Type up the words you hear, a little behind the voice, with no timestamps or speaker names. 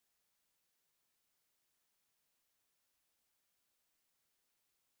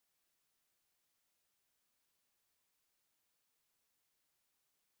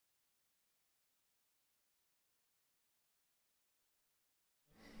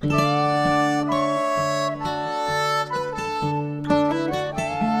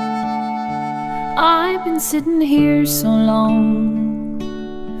sitting here so long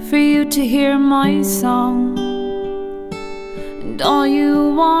for you to hear my song, and all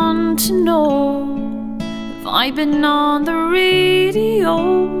you want to know, have I been on the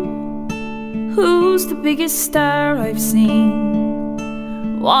radio? Who's the biggest star I've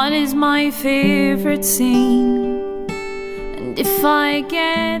seen? What is my favorite scene? And if I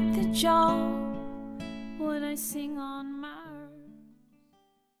get the job, would I sing on Mars?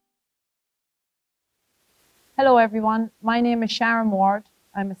 Hello everyone, my name is Sharyn Ward.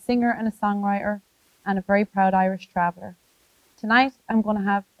 I'm a singer and a songwriter and a very proud Irish traveller. Tonight I'm going to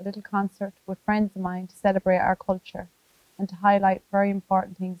have a little concert with friends of mine to celebrate our culture and to highlight very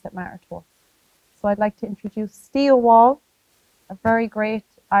important things that matter to us. So I'd like to introduce Steo, a very great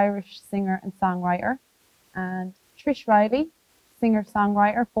Irish singer and songwriter, and Trish Reilly,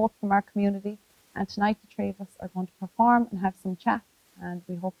 singer-songwriter, both from our community. And tonight the three of us are going to perform and have some chat, and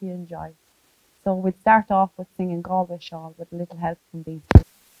we hope you enjoy. So we'll start off with singing Galway Shawl with a little help from these two.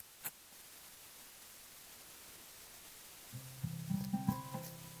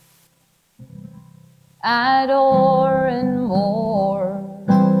 At Oranmore,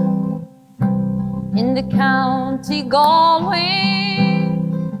 in the county Galway,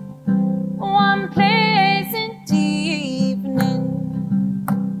 one pleasant evening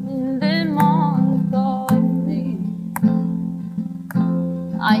in the month of May,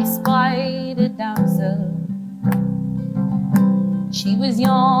 I spied a damsel. She was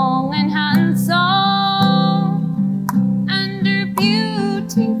young and handsome, and her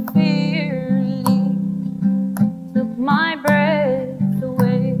beauty fairly took my breath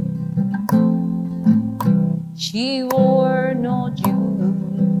away. She wore no jewel,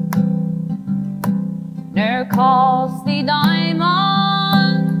 nor costly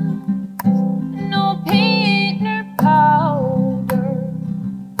diamonds, no paint nor powder,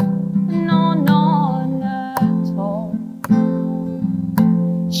 no, none at all.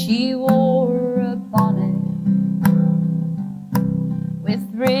 She wore a bonnet with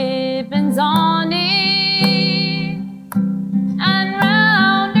ribbons on it, and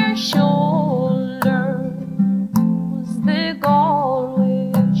round her shoulder was the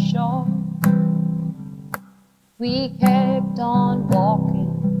Galway shawl. We kept on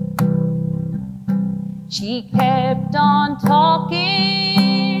walking, she kept on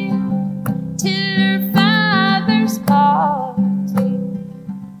talking, till her father's cottage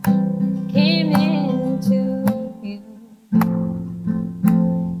came into view.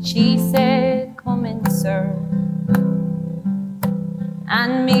 She said, "Come in, sir,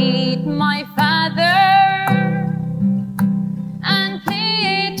 and meet my father, and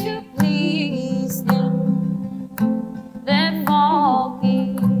pay to please him the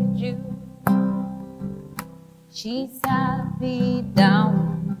foggy Jew." She sat me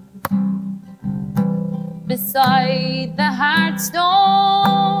down beside the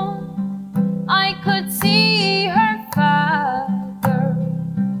hearthstone. I could see her father,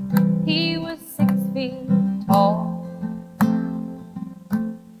 he was 6 feet tall,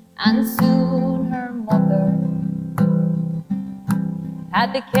 and soon her mother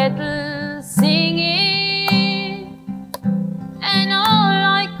had the kettle singing, and all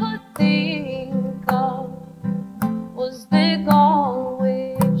I could think of was the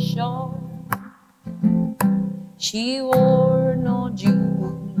Galway shawl. She wore no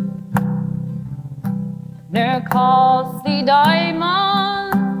jewel, nor costly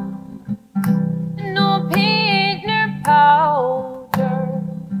diamonds, no paint nor powder,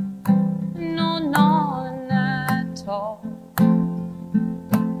 no, none at all.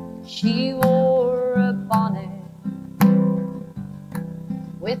 She wore a bonnet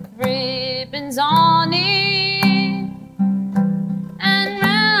with ribbons on it, and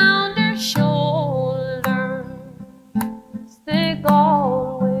round her shoulder was the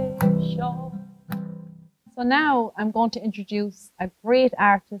Galway shawl. So now I'm going to introduce a great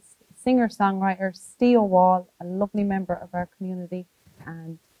artist, singer-songwriter, Steo, a lovely member of our community,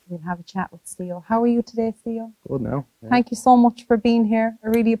 and we'll have a chat with Steo. How are you today, Steo? Good now. Yeah. Thank you so much for being here. I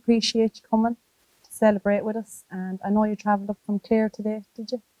really appreciate you coming to celebrate with us. And I know you travelled up from Clare today,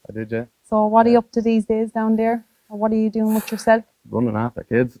 did you? I did, yeah. So what are you up to these days down there? Or what are you doing with yourself? Running after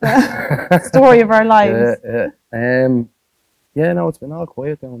kids. Story of our lives. Yeah, no, it's been all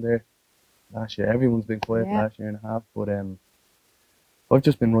quiet down there last year. Everyone's been quiet last year and a half, but I've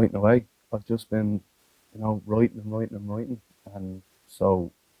just been writing away. I've just been, writing and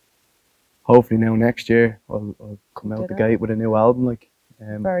so hopefully now next year I'll come out the gate with a new album.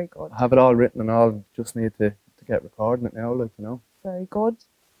 Very good. I have it all written and all, just need to get recording it now, Very good.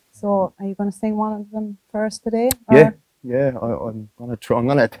 So are you going to sing one of them for us today? Yeah, Yeah, I'm gonna try. I'm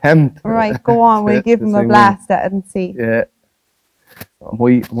gonna attempt. Right, go on. We'll give him a blast at it and see. Yeah. I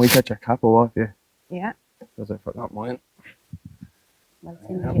might get your cap off you. Yeah. Because I forgot mine. Well,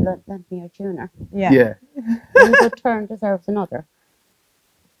 seeing as you lent me your tuner. Yeah. Yeah. One good turn deserves another.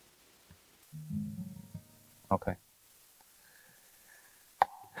 Okay.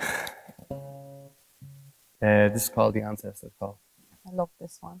 This is called The Ancestors Call. I love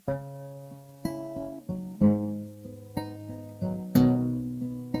this one.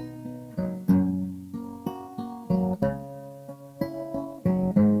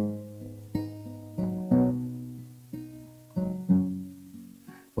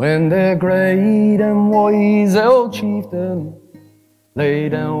 When the great and wise old chieftain lay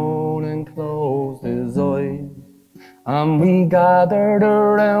down and closed his eyes, and we gathered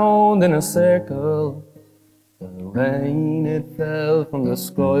around in a circle. The rain it fell from the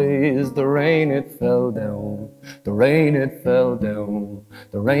skies, the rain it fell down, the rain it fell down,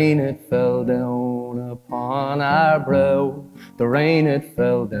 the rain it fell down upon our brow. The rain it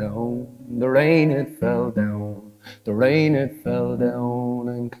fell down, the rain it fell down, the rain it fell down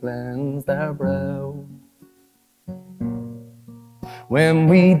and cleansed our brow. When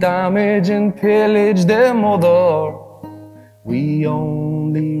we damage and pillage the mother, we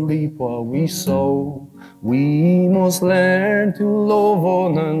only reap what we sow. We must learn to love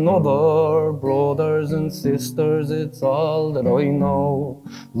one another, brothers and sisters, it's all that I know.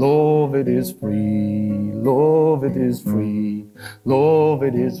 Love it is free, love it is free, love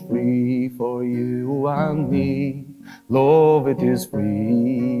it is free for you and me. Love it is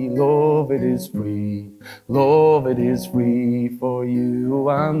free, love it is free, love it is free for you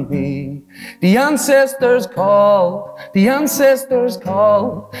and me. The ancestors call, the ancestors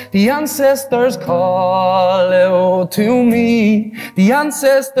call, the ancestors call out to me. The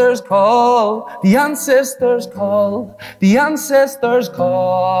ancestors call, the ancestors call, the ancestors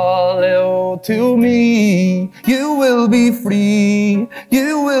call out to me. You will be free,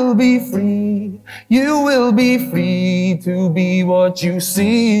 you will be free, you will be free to be what you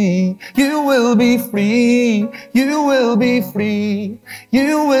see. You will be free, you will be free,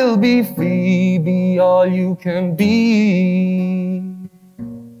 you will be free, be all you can be.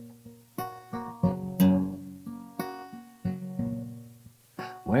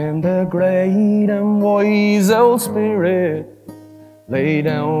 When the great and wise old spirit lay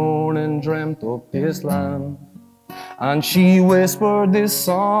down and dreamt up this land, and she whispered this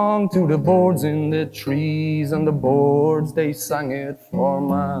song to the birds in the trees, and the birds, they sang it for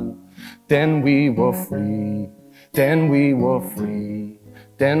man. Then we were free, then we were free,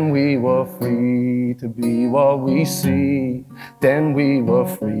 then we were free to be what we see. Then we were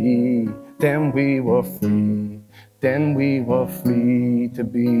free, then we were free, then we were free to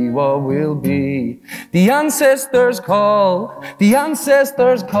be what we'll be. The ancestors call, the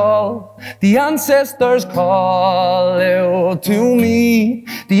ancestors call, the ancestors call out to me.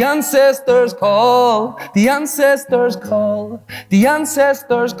 The ancestors call, the ancestors call, the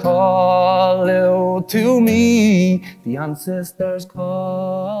ancestors call out to me. The ancestors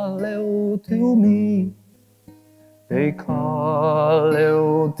call out to me. They call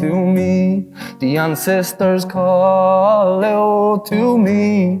out to me. The ancestors call out to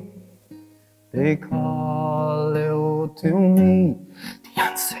me. They call out to me. The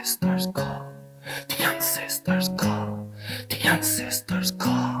ancestors call. The ancestors call. The ancestors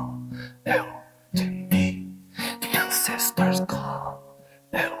call out to me. The ancestors call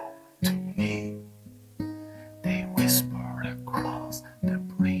out to me. They whisper across the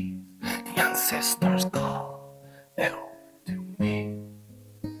breeze. The ancestors call out to me.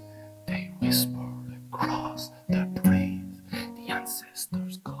 They whisper across the breeze. The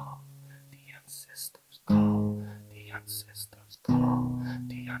ancestors call. The ancestors call. The ancestors call.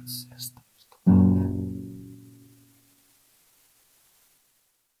 The ancestors call.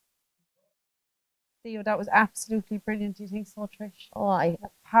 Steo, that was absolutely brilliant. Do you think so, Trish? Oh, I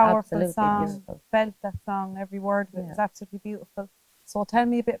Powerful absolutely song. beautiful. Felt that song, every word of it was absolutely beautiful. So tell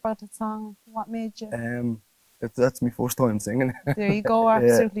me a bit about the song. What made you? That's my first time singing. There you go,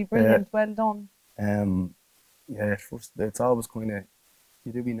 absolutely brilliant. Well done. Yeah, first, it's always kind of,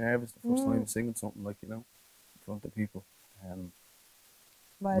 you do be nervous the first time singing something, like, you know, in front of people.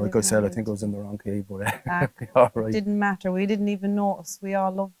 Well, like I said, I think I was in the wrong key, but all right. Didn't matter. We didn't even notice. We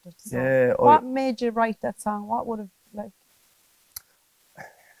all loved it. So Yeah. what made you write that song? What would have, like?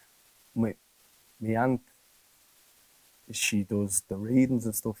 My aunt, she does the readings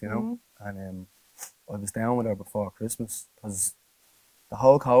and stuff, you know, and I was down with her before Christmas, because the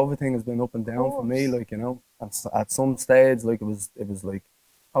whole COVID thing has been up and down for me, like, you know, and at some stage, like, it was like,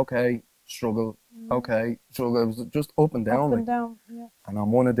 okay, struggle, okay, struggle. It was just up and down. Up like. and down, yeah. And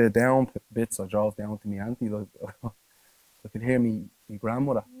on one of the down bits, I drove down to my auntie. Like, I could hear me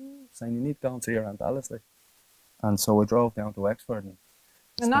grandmother saying, "You need to go and see your Aunt Alice." Like. And so I drove down to Wexford.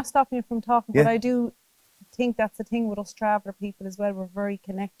 And not stopping you from talking, Yeah. but I do think that's the thing with us traveller people as well. We're very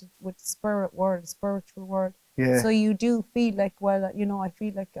connected with the spirit world, the spiritual world. Yeah. So you do feel like, well, you know, I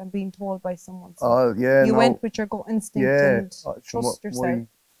feel like I'm being told by someone. So Oh, yeah. you no, went with your gut instinct and trust yourself.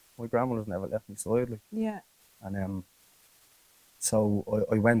 My grandmother's never left me side. Like. Yeah. And so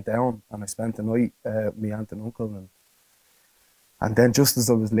I went down and I spent the night with my aunt and uncle. And then just as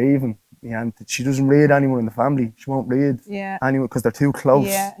I was leaving, my aunt, she doesn't read anyone in the family. She won't read anyone because they're too close.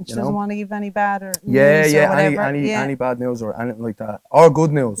 Yeah, and she doesn't want to give any bad or yeah, news yeah, or whatever. any bad news or anything like that, or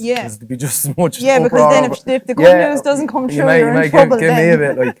good news. Yeah, it'd be just as much. Yeah, because then if the good news doesn't come true, you're in trouble. Give me a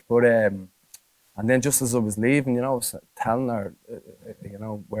bit like, but and then just as I was leaving, you know, I was telling her, you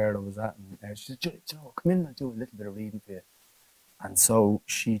know, where I was at, and she said, you know, come in and I'll do a little bit of reading for you. And so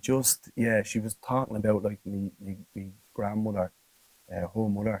she just, she was talking about like me grandmother. Her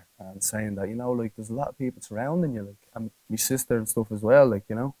mother, and saying that, you know, like there's a lot of people surrounding you, like, and my sister and stuff as well, like,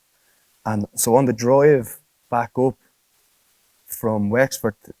 you know. And so on the drive back up from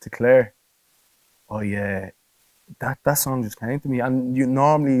Wexford to Clare, that song just came to me. And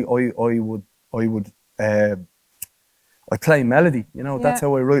normally I play melody, you know. That's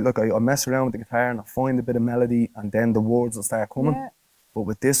how I write. Like I mess around with the guitar and I find a bit of melody, and then the words will start coming. Yeah. But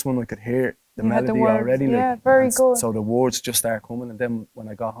with this one, I could hear the melody already. Yeah, like, very good. So the words just start coming, and then when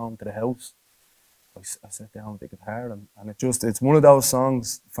I got home to the house, I sat down with the guitar, and it's one of those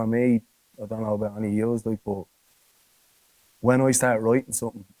songs for me. I don't know about any years, like, but when I start writing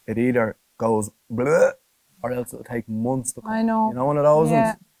something, it either goes blah, or else it'll take months to come. I know. You know, one of those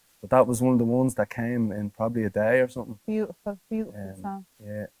ones. But that was one of the ones that came in probably a day or something. Beautiful, beautiful song.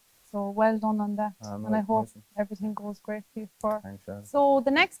 Yeah. So well done on that, and I hope everything goes great for you. Thanks, Sharyn. So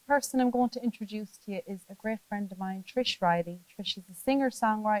the next person I'm going to introduce to you is a great friend of mine, Trish Reilly. Trish is a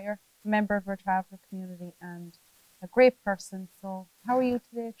singer-songwriter, a member of our traveller community, and a great person. So how are you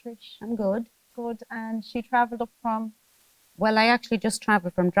today, Trish? I'm good. Good. And she travelled up from? Well, I actually just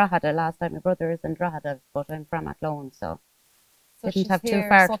travelled from Drogheda last time. My brother is in Drogheda, but I'm from Athlone, so didn't have too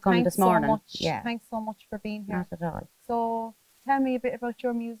far to come this morning. Yeah. Thanks so much for being here. Not at all. So tell me a bit about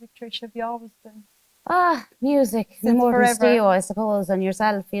your music, Trish. Have you always been? Music. Since more forever. than Steo, I suppose, and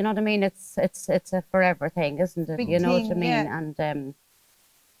yourself. You know what I mean? It's a forever thing, isn't it? Big you know thing, what I mean? yeah. And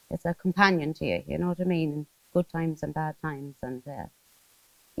it's a companion to you. You know what I mean? Good times and bad times, and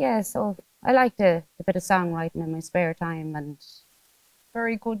so I like a bit of songwriting in my spare time, and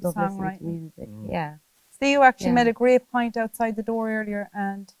very good songwriting. Music, yeah. Steo actually made a great point outside the door earlier,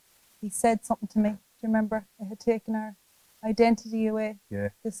 and he said something to me. Do you remember? It had taken our identity away. Yeah.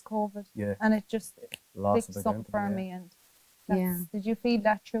 This COVID. Yeah. And it just lost fixed up for me. And did you feel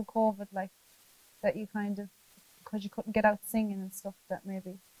that through COVID, like that you kind of, because you couldn't get out singing and stuff, that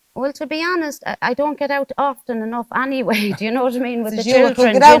maybe? Well, to be honest, I don't get out often enough anyway. Do you know what I mean? With the you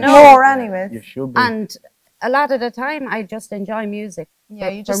children, could get out more anyways. You should be. And a lot of the time, I just enjoy music. Yeah,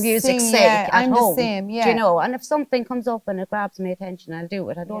 you just for music's sing, sake at I'm home. the same, yeah. Do you know? And if something comes up and it grabs my attention, I'll do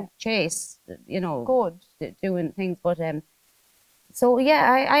it. I don't chase, you know, doing things. But so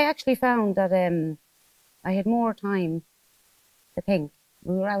yeah, I actually found that I had more time to think.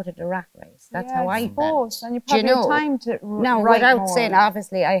 We were out at the rat race. That's how I felt. And you probably had time to now, write without more. saying,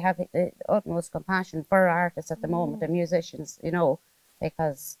 obviously, I have the utmost compassion for artists at the moment, the musicians, you know,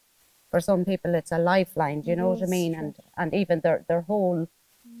 because for some people it's a lifeline. Do you know what I mean? And even their whole,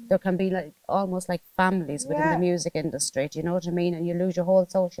 there can be like almost like families within the music industry. Do you know what I mean? And you lose your whole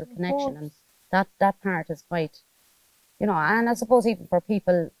social connection, and that part is quite, you know. And I suppose even for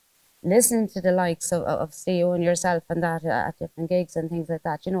people listening to the likes of Steo and yourself and that at different gigs and things like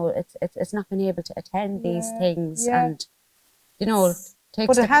that, you know, it's not being able to attend these things, and you know,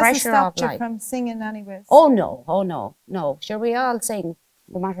 takes the pressure off. But it hasn't stopped you from singing anyways. Oh no. Sure, we all sing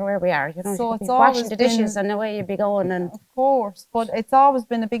no matter where we are, you know. So you it's washing the dishes and the way you'd be going, and of course, but it's always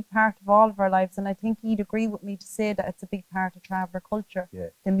been a big part of all of our lives, and I think you'd agree with me to say that it's a big part of traveller culture. Yeah.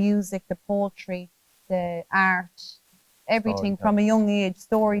 The music, the poetry, the art, everything from a young age,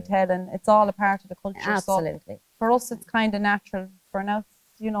 storytelling, it's all a part of the culture. Absolutely. So for us, it's kind of natural. For now,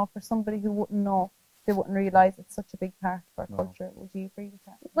 you know, for somebody who wouldn't know, they wouldn't realise it's such a big part of our culture. Would you agree with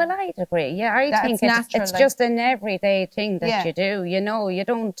that? Well, I'd agree. Yeah, I think it's just an everyday thing that you do. You know, you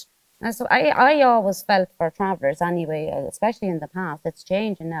don't. And so I always felt for travellers anyway, especially in the past. It's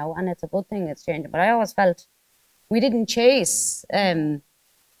changing now, and it's a good thing it's changing. But I always felt we didn't chase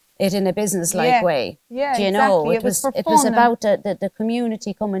it in a business-like way. Yeah, Do you know? exactly. It was about the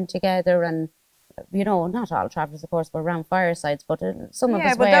community coming together, and you know, not all travellers, of course, were around firesides, but some of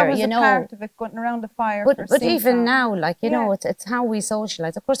us were. That was you know, part of it, going around the fire. But even now, like you know, it's how we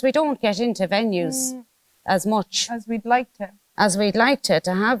socialise. Of course, we don't get into venues as much as we'd like to. As we'd like to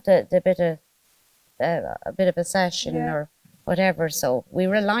have the bit of a bit of a session or whatever. So we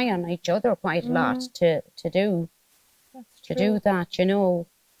rely on each other quite a lot to do that, you know.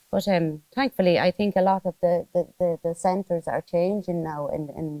 But thankfully, I think a lot of the centres are changing now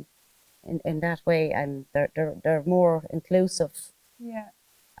in that way, and they're more inclusive. Yeah.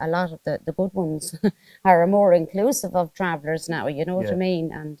 A lot of the good ones are more inclusive of travellers now. You know what I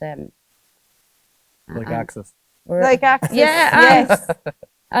mean? And like Access. Like Access. Yeah. Yes.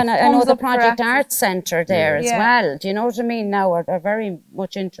 And I know the Project Arts Centre there as well. Do you know what I mean? Now are very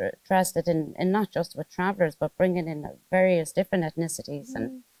much interested in not just with travellers, but bringing in various different ethnicities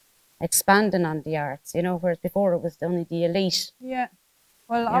and expanding on the arts, you know, whereas before it was only the elite. Yeah.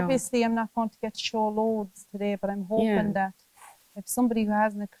 Well, obviously I'm not going to get to show loads today, but I'm hoping that if somebody who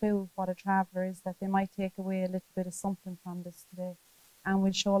hasn't a clue what a traveller is, that they might take away a little bit of something from this today. And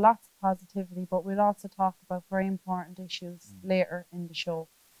we'll show lots of positivity, but we'll also talk about very important issues later in the show.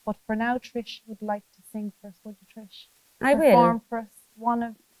 But for now, Trish would like to sing for us, would you, Trish? I will. Perform for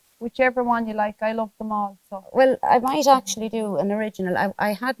us whichever one you like. I love them all. So. Well, I might actually do an original.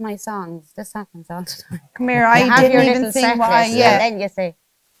 I had my songs. This happens all the time. Come here, I didn't even sing why. And then you say,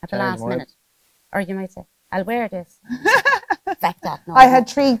 at the last minute. Or you might say, I'll wear this. Fact that. No, I had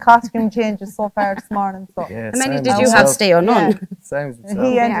 3 costume changes so far this morning. So. Yeah, how many did you have, Steo? None.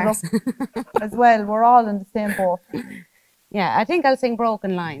 He ended up as well. We're all in the same boat. Yeah, I think I'll sing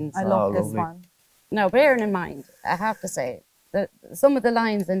Broken Lines. I love this one. Now, bearing in mind, I have to say, that some of the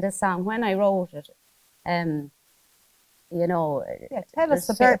lines in this song, when I wrote it, you know... Yeah, tell us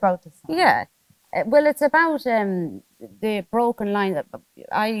a bit about this song. Yeah. Well, it's about the broken line.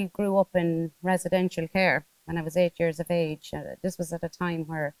 I grew up in residential care when I was 8 years of age. This was at a time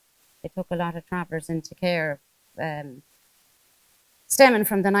where they took a lot of travellers into care, stemming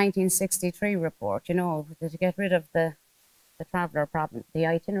from the 1963 report, you know, to get rid of the traveller problem, the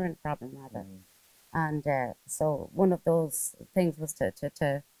itinerant problem, rather. And so one of those things was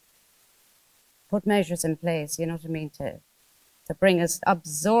to put measures in place, you know what I mean, to bring us,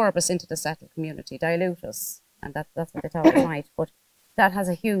 absorb us into the settled community, dilute us, and that's what they thought was right. But that has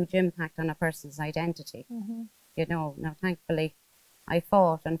a huge impact on a person's identity. You know, now thankfully I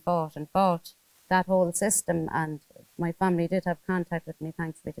fought and fought and fought that whole system, and my family did have contact with me,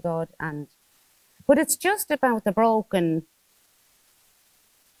 thanks be to God. But it's just about the broken,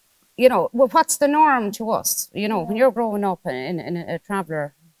 you know, well, what's the norm to us? You know, when you're growing up in a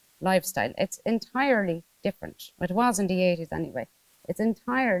traveller lifestyle, it's entirely different. It was in the 80s anyway. It's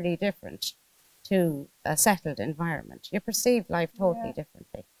entirely different to a settled environment. You perceive life totally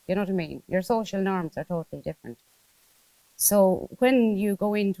differently. You know what I mean? Your social norms are totally different. So when you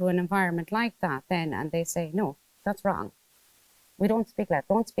go into an environment like that then, and they say, no, that's wrong. We don't speak that.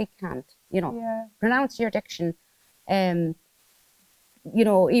 Don't speak can't. You know, pronounce your diction. You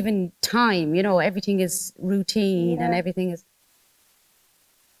know, even time, you know, everything is routine and everything is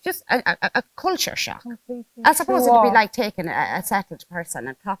just a culture shock. I suppose it would be like taking a settled person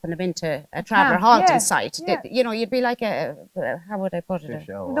and popping them into a traveller halting site. You know, you'd be like how would I put it?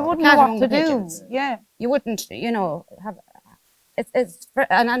 They wouldn't know what to do. Yeah. You wouldn't, you know, have...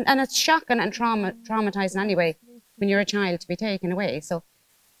 And it's shocking and traumatizing anyway when you're a child to be taken away. So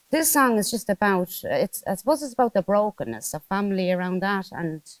this song is just about, I suppose it's about the brokenness of family around that.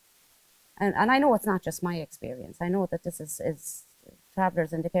 And I know it's not just my experience. I know that this is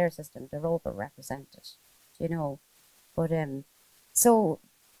travellers in the care system, they're overrepresented, you know. But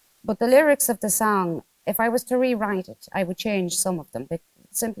but the lyrics of the song, if I was to rewrite it, I would change some of them,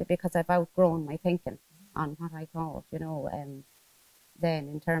 simply because I've outgrown my thinking on what I thought, you know. Then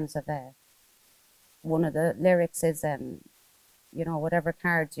in terms of one of the lyrics is, you know, whatever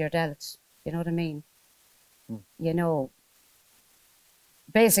cards you're dealt, you know what I mean? You know,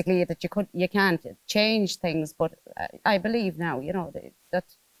 basically that you can't change things, but I believe now, you know, that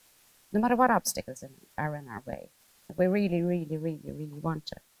no matter what obstacles are in our way, if we really, really, really, really want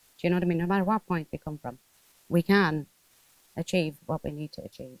to, do you know what I mean? No matter what point we come from, we can achieve what we need to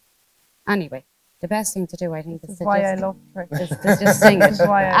achieve. Anyway, the best thing to do, I think, is to why I love Trish. Just sing it.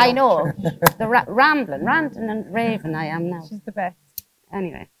 I know. The ranting and raving I am now. She's the best.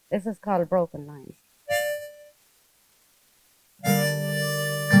 Anyway, this is called Broken Lines.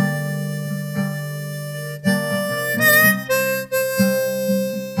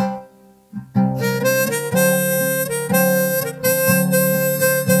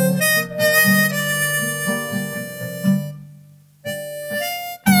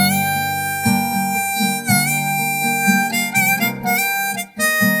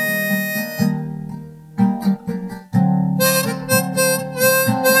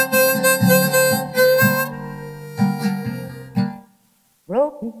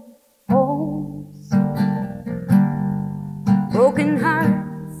 broken homes, broken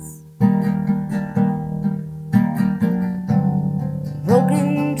hearts,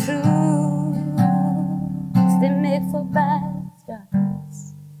 broken truths they make for bad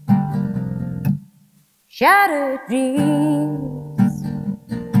starts, shattered dreams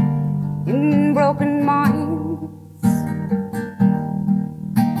in broken minds.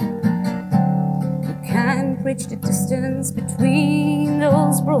 You can't bridge the distance between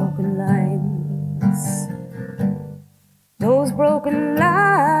those broken lines, those broken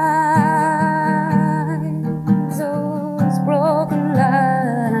lines, those broken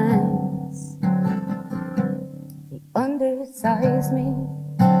lines. They undersize me,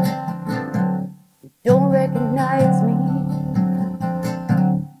 they don't recognize me,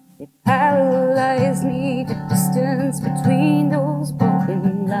 they paralyze me, the distance between those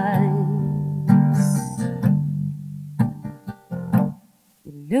broken lines.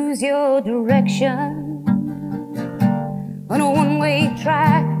 You lose your direction on a one-way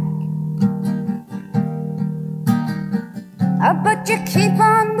track, but you keep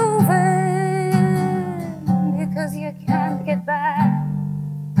on moving because you can't get back.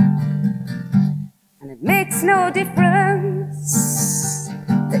 And it makes no difference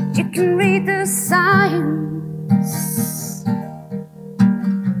that you can read the signs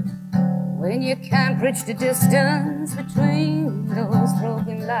when you can't bridge the distance between those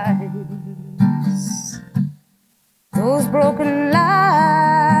broken lines, those broken lines,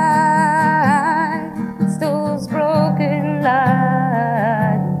 those broken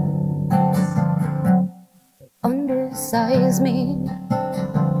lines. They undersize me,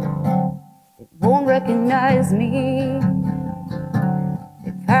 they won't recognize me,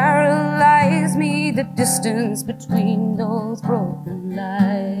 they paralyze me, the distance between those broken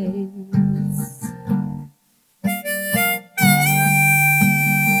lines.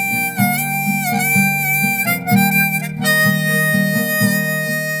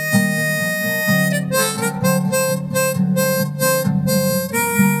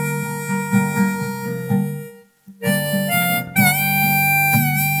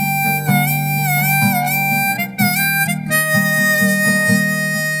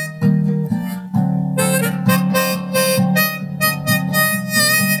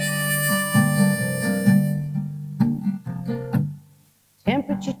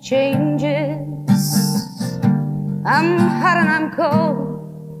 Temperature changes, I'm hot and I'm cold.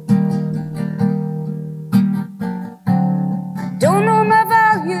 I don't know my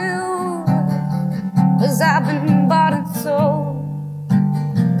value, 'cause I've been bought and sold.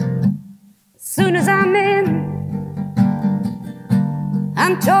 As soon as I'm in,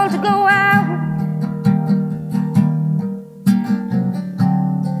 I'm told to go out.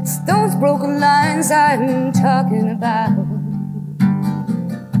 It's those broken lines I'm talking about,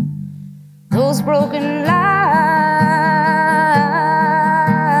 those broken lines.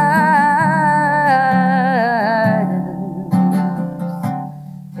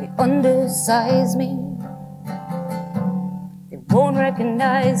 They undersize me, they won't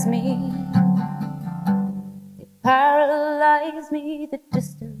recognize me, they paralyze me, the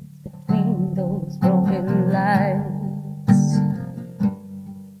distance between those broken lines.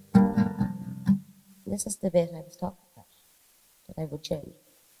 This is the bit I was talking about, that I would change.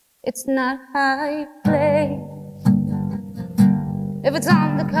 It's not high play if it's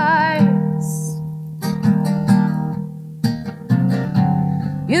on the cards.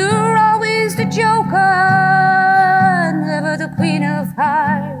 You're always the joker, never the queen of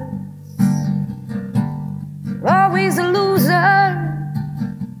hearts. You're always a loser,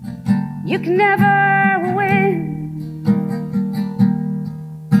 you can never win.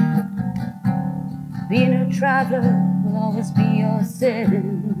 Being a traveler will always be your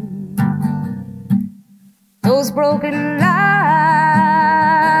sin. Those broken lines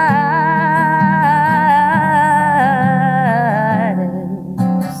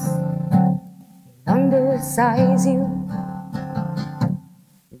undersize you,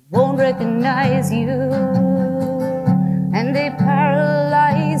 they won't recognize you, and they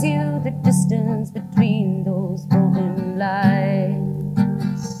paralyze you, the distance between those broken lines.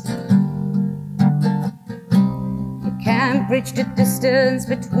 You can't bridge the distance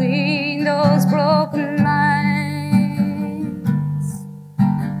between those broken lines,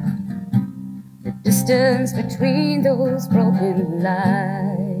 the distance between those broken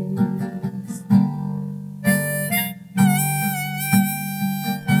lines.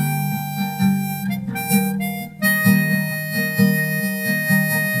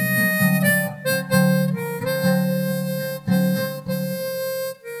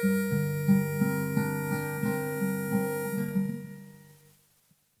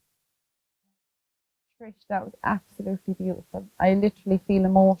 Trish, that was absolutely beautiful. I literally feel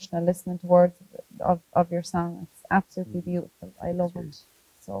emotional listening to words of your song. It's absolutely beautiful. I love it.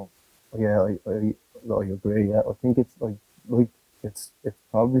 So. Yeah, I agree. Yeah, I think it's like it's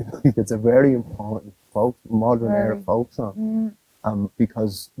probably like it's a very important modern era folk song.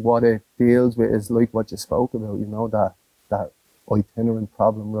 Because what it deals with is like what you spoke about. You know, that itinerant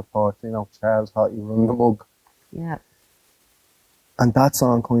problem report. You know, Charles Hottie run the mug. Yeah. And that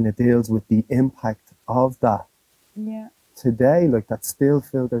song kind of deals with the impact of that. Yeah. Today, like that still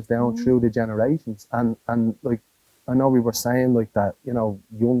filters down through the generations, and like I know we were saying like that, you know,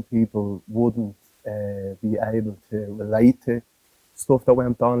 young people wouldn't be able to relate to stuff that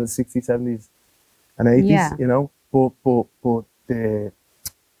went on in the 60s, 70s and 80s, you know, but the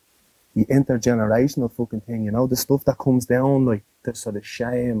intergenerational fucking thing, you know, the stuff that comes down, like the sort of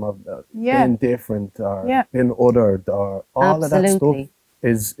shame of being different or being othered or all of that stuff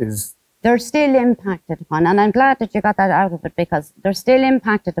is they're still impacted upon, and I'm glad that you got that out of it, because they're still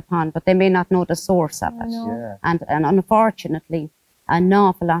impacted upon, but they may not know the source of it. And unfortunately, an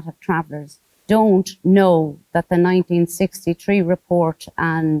awful lot of travellers don't know that the 1963 report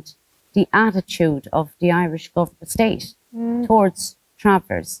and the attitude of the Irish government state towards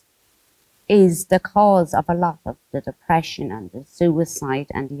travellers is the cause of a lot of the depression and the suicide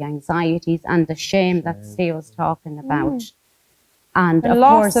and the anxieties and the shame that Steo was talking about. And the of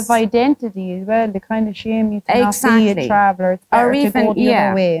loss course, of identity as well, the kind of shame you to not be a traveller. It's better to go the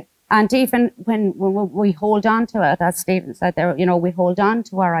other way. And even when we hold on to it, as Stephen said there, you know, we hold on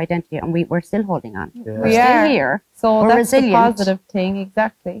to our identity, and we're still holding on. We're still here. So we're that's resilient, the positive thing,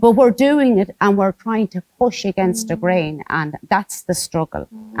 exactly. But we're doing it, and we're trying to push against the grain, and that's the struggle.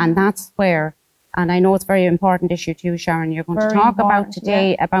 And that's where, and I know it's a very important issue to you, Sharyn, you're going to talk about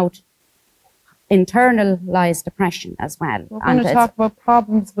today about internalized depression as well. We're going to talk about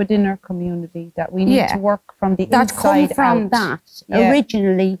problems within our community that we need to work from the inside out. That come from that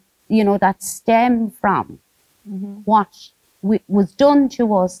originally, you know, that stem from what was done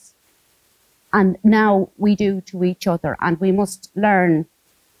to us, and now we do to each other, and we must learn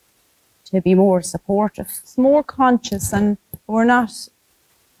to be more supportive. It's more conscious, and we're not,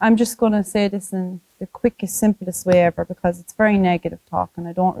 I'm just going to say this in the quickest, simplest way ever, because it's very negative talk, and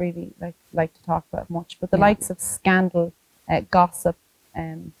I don't really like to talk about it much, but the likes of scandal, gossip,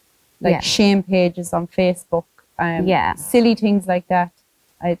 shame pages on Facebook, silly things like that,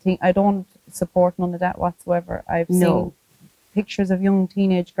 I don't support none of that whatsoever. I've seen pictures of young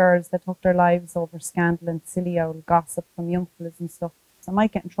teenage girls that took their lives over scandal and silly old gossip from young fellas and stuff. So I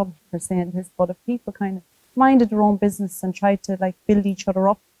might get in trouble for saying this, but if people kind of minded their own business and tried to like build each other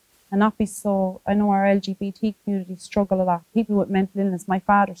up and not be so, I know our LGBT community struggle a lot. People with mental illness, my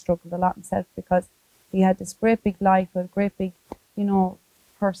father struggled a lot himself because he had this great big life, a great big, you know,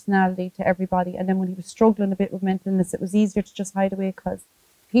 personality to everybody. And then when he was struggling a bit with mental illness, it was easier to just hide away, because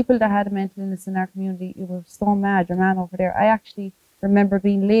people that had a mental illness in our community, you were so mad, your man over there. I actually remember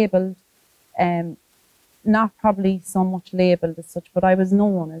being labelled, not probably so much labelled as such, but I was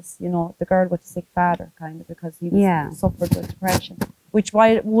known as, you know, the girl with the sick father, kind of, because he was, suffered with depression, which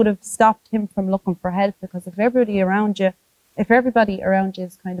would have stopped him from looking for help, because if everybody around you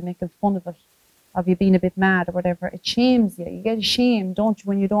is kind of making fun of it, of you being a bit mad or whatever, it shames you. You get ashamed, don't you,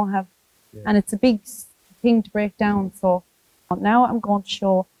 when you don't have, and it's a big thing to break down. So now I'm going to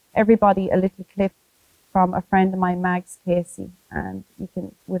show everybody a little clip from a friend of mine, Mags Casey, and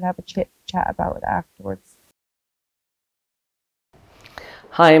we'll have a chat about it afterwards.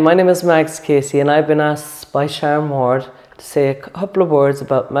 Hi, my name is Mags Casey, and I've been asked by Sharyn Ward to say a couple of words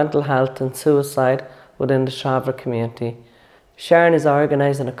about mental health and suicide within the traveller community. Sharyn is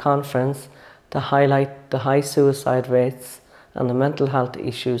organising a conference to highlight the high suicide rates and the mental health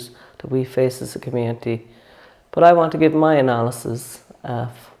issues that we face as a community. But I want to give my analysis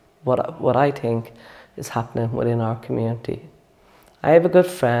of what I think is happening within our community. I have a good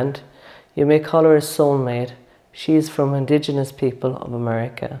friend, you may call her a soulmate. She is from Indigenous people of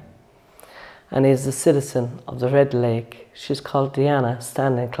America and is a citizen of the Red Lake. She's called Deanna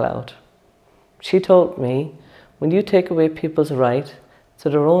Standing Cloud. She told me, when you take away people's right to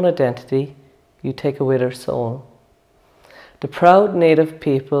their own identity, you take away their soul. The proud native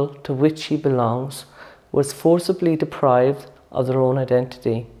people to which she belongs was forcibly deprived of their own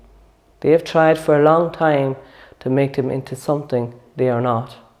identity. They have tried for a long time to make them into something they are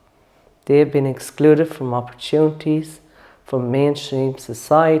not. They have been excluded from opportunities, from mainstream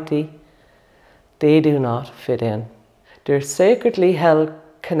society. They do not fit in. Their sacredly held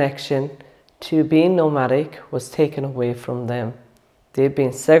connection to being nomadic was taken away from them. They've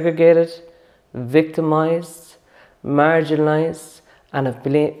been segregated, victimized, marginalized, and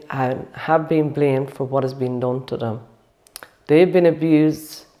have been blamed for what has been done to them. They've been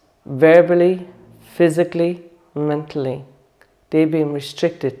abused verbally, physically, mentally. They've been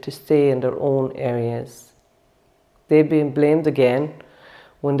restricted to stay in their own areas. They've been blamed again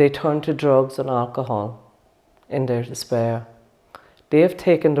when they turn to drugs and alcohol in their despair. They have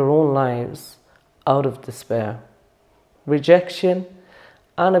taken their own lives out of despair. Rejection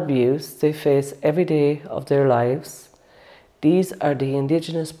and abuse they face every day of their lives. These are the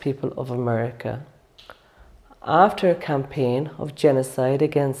indigenous people of America. After a campaign of genocide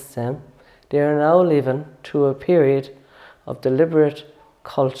against them, they are now living through a period of deliberate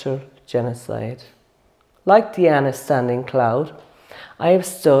cultural genocide. Like Diana's standing cloud, I have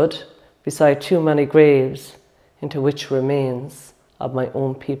stood beside too many graves into which remains of my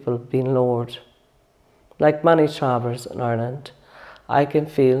own people been lowered. Like many travellers in Ireland, I can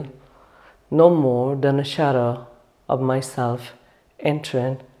feel no more than a shadow of myself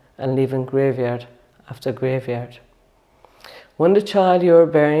entering and leaving graveyard after graveyard. When the child you are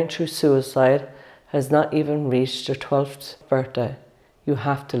bearing through suicide has not even reached their 12th birthday, you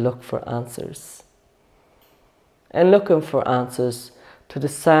have to look for answers. And looking for answers to the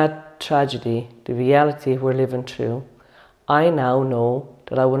sad tragedy, the reality we're living through, I now know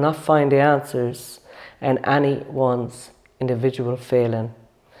that I will not find the answers in anyone's individual failing.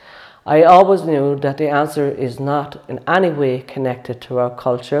 I always knew that the answer is not in any way connected to our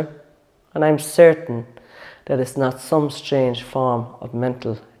culture, and I'm certain that it's not some strange form of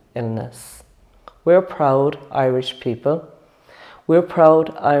mental illness. We're proud Irish people. We're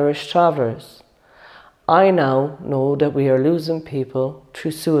proud Irish travellers. I now know that we are losing people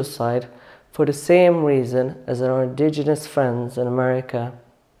through suicide for the same reason as our Indigenous friends in America.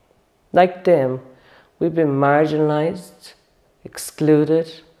 Like them, we've been marginalised,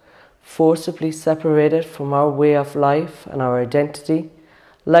 excluded, forcibly separated from our way of life and our identity.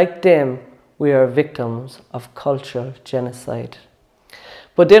 Like them, we are victims of cultural genocide.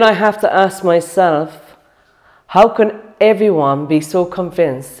 But then I have to ask myself, how can everyone be so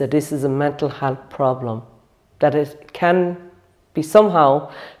convinced that this is a mental health problem, that it can be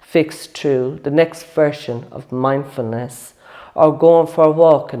somehow fixed through the next version of mindfulness or going for a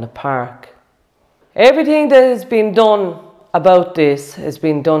walk in the park? Everything that has been done about this has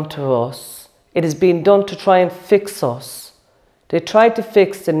been done to us. It has been done to try and fix us. They tried to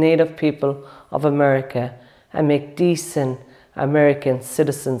fix the native people of America and make decent American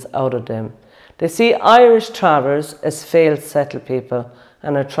citizens out of them. They see Irish travellers as failed settled people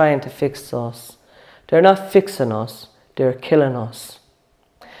and are trying to fix us. They're not fixing us, they're killing us.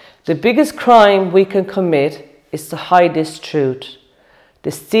 The biggest crime we can commit is to hide this truth.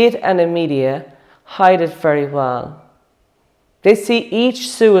 The state and the media hide it very well. They see each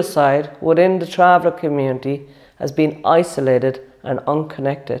suicide within the traveller community as being isolated and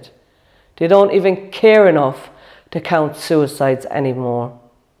unconnected. They don't even care enough to count suicides anymore.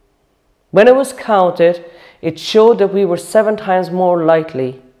 When it was counted, it showed that we were 7 times more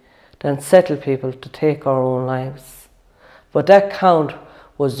likely than settled people to take our own lives. But that count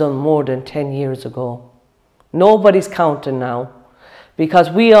was done more than 10 years ago. Nobody's counting now because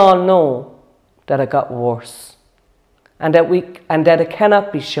we all know that it got worse and that it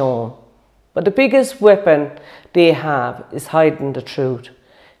cannot be shown. But the biggest weapon they have is hiding the truth,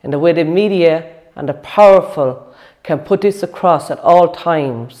 and the way the media and the powerful can put this across at all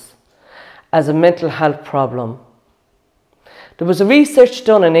times as a mental health problem. There was a research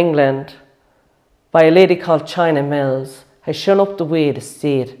done in England by a lady called China Mills, has shown up the way the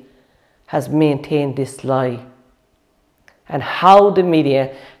state has maintained this lie and how the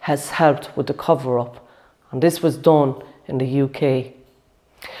media has helped with the cover-up. And this was done in the UK.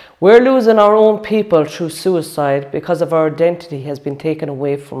 We're losing our own people through suicide because of our identity has been taken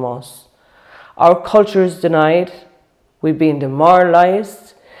away from us. Our culture is denied. We've been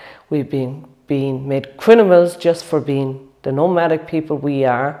demoralised. We've been made criminals just for being the nomadic people we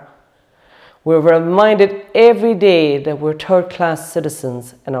are. We're reminded every day that we're third-class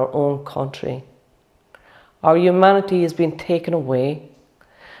citizens in our own country. Our humanity has been taken away.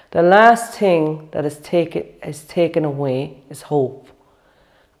 The last thing that is taken away is hope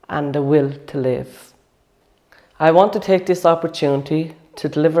and the will to live. I want to take this opportunity to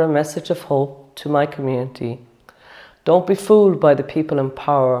deliver a message of hope to my community. Don't be fooled by the people in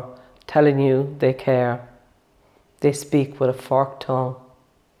power telling you they care. They speak with a forked tongue.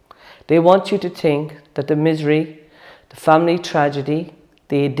 They want you to think that the misery, the family tragedy,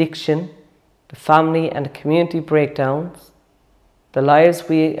 the addiction, the family and the community breakdowns, the lives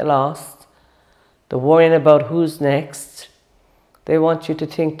we lost, the worrying about who's next, they want you to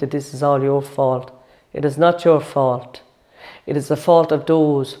think that this is all your fault. It is not your fault. It is the fault of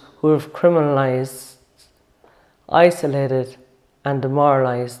those who have criminalised, isolated and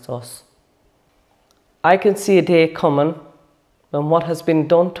demoralised us. I can see a day coming when what has been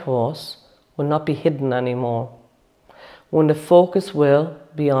done to us will not be hidden anymore, when the focus will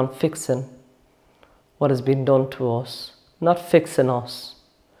be on fixing what has been done to us, not fixing us.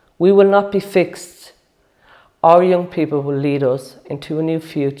 We will not be fixed. Our young people will lead us into a new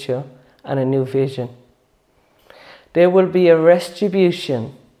future and a new vision. There will be a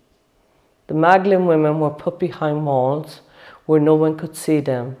retribution. The Magdalene women were put behind walls where no one could see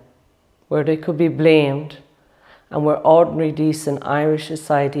them, where they could be blamed, and where ordinary decent Irish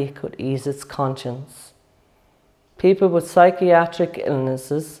society could ease its conscience. People with psychiatric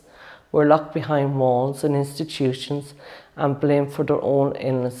illnesses were locked behind walls and institutions and blamed for their own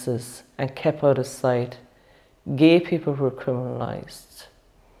illnesses and kept out of sight. Gay people were criminalised,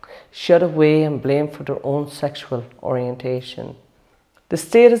 shut away and blamed for their own sexual orientation. The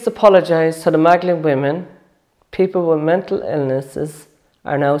state has apologised to the Magdalene women. People with mental illnesses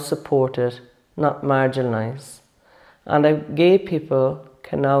are now supported, not marginalised. And gay people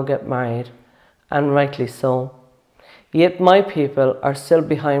can now get married, and rightly so. Yet my people are still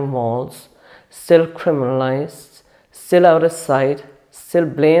behind walls, still criminalised, still out of sight, still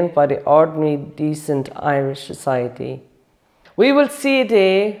blamed by the ordinary, decent Irish society. We will see a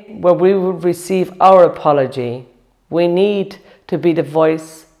day where we will receive our apology. We need to be the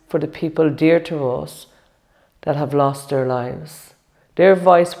voice for the people dear to us that have lost their lives. Their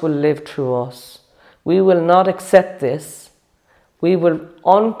voice will live through us. We will not accept this. We will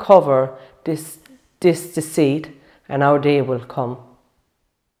uncover this deceit, and our day will come.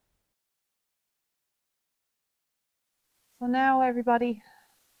 So now everybody,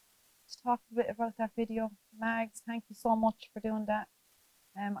 let's talk a bit about that video. Mags, thank you so much for doing that.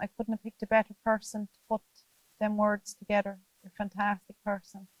 I couldn't have picked a better person to put them words together. You're a fantastic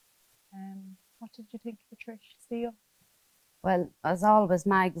person. What did you think of Trish, Steo? Well, as always,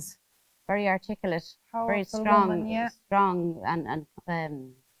 Mags, very articulate, very strong, woman, yeah. strong and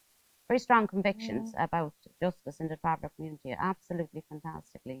very strong convictions about justice in the traveller community. Absolutely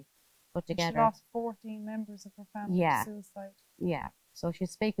fantastically put together. She lost 14 members of her family to suicide. Yeah, so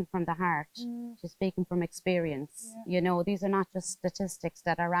she's speaking from the heart. She's speaking from experience. Yeah. You know, these are not just statistics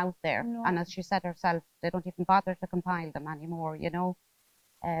that are out there. No. And as she said herself, they don't even bother to compile them anymore, you know.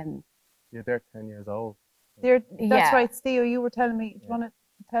 Yeah, they're 10 years old. That's right, Steo, you were telling me, do you want to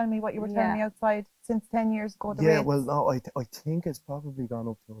tell me what you were telling me outside since 10 years ago? Well, no, I think it's probably gone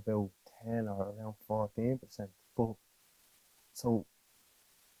up to about 10 or around 14%. But, so,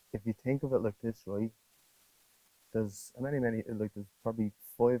 if you think of it like this, right, there's there's probably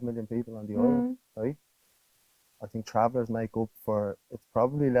 5 million people on the island, right? I think travellers make up for, it's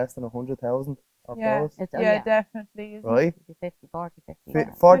probably less than 100,000 of those. Definitely. Right? 50, 40,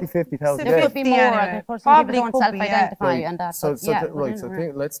 50. 50,000. There could be more, anyway. Of course, people don't self-identify and that. So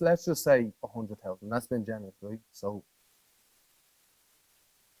let's just say 100,000. That's been generous, right? So,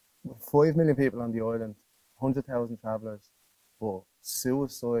 5 million people on the island, 100,000 travellers, but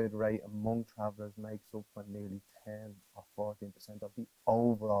suicide rate among travellers makes up for nearly 10 or 14% of the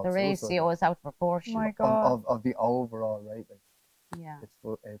overall. The ratio is out of proportion. Oh my God. Of the overall rate. Like, yeah.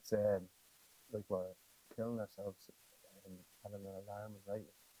 It's like we're killing ourselves and having an alarming rate.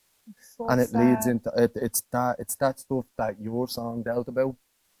 So and it sad. leads into it's that stuff that your song dealt about.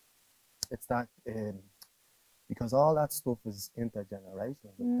 It's that because all that stuff is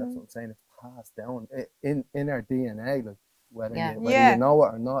intergenerational. Like, that's what I'm saying. It's passed down in our DNA. Like whether you know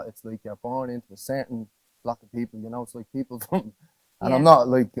it or not, it's like you're born into a certain block of people. You know, it's like people from, and I'm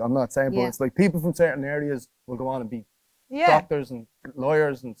not saying, but it's like people from certain areas will go on and be doctors and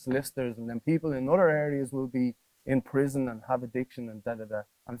lawyers and solicitors, and then people in other areas will be in prison and have addiction and da-da-da.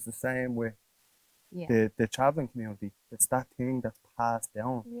 And it's the same with the travelling community. It's that thing that's passed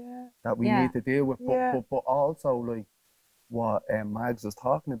down that we need to deal with. But also, like what Mags was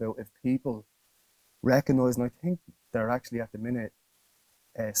talking about, if people recognise, and I think they're actually at the minute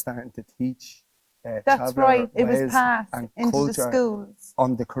starting to teach that's right, it was passed into the schools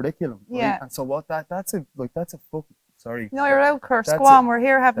on the curriculum. Right? And so what that's a fucking, sorry. No, you're out, curse. Go on, we're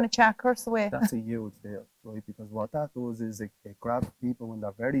here having a chat, curse away. That's a huge deal, right? Because what that does is it grabs people when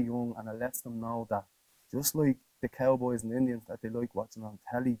they're very young, and it lets them know that just like the cowboys and Indians that they like watching on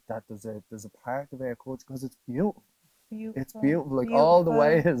telly, that there's a part of our culture, because it's beautiful. It's beautiful. Like all the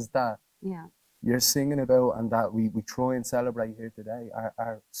ways that you're singing about and that we try and celebrate here today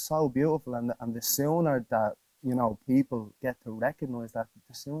are so beautiful, and the sooner that, you know, people get to recognise that,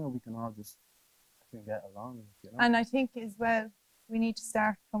 the sooner we can all just get along, you know? And I think as well, we need to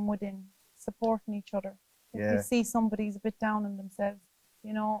start from within, supporting each other. If you see somebody's a bit down on themselves,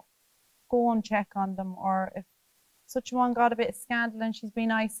 you know, go and check on them. Or if such one got a bit of scandal and she's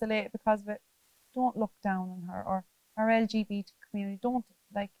been isolated because of it, don't look down on her. Or our LGBT community, don't,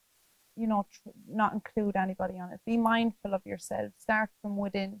 like, you know, not include anybody on it. Be mindful of yourself. Start from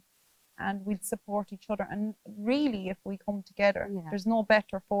within, and we'll support each other. And really, if we come together, there's no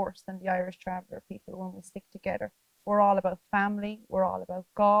better force than the Irish Traveller people when we stick together. We're all about family. We're all about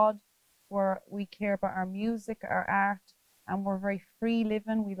God. We care about our music, our art, and we're very free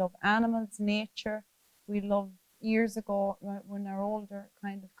living. We love animals, nature. We love, years ago, when our older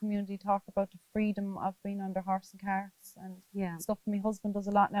kind of community talk about the freedom of being under horse and carts and stuff. My husband does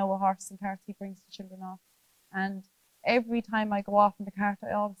a lot now with horse and carts. He brings the children off. And every time I go off in the cart,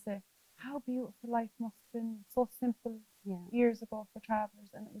 I always say, how beautiful life must have been, so simple years ago for travellers.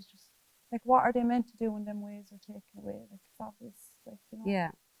 And it was just like, what are they meant to do when them ways are taken away? Like, it's obvious, like, you know.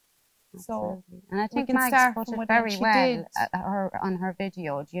 Yeah. So, and I think Mags put it very well on her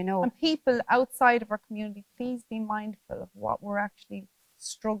video, you know. And people outside of our community, please be mindful of what we're actually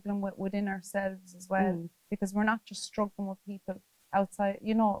struggling with within ourselves as well. Because we're not just struggling with people outside,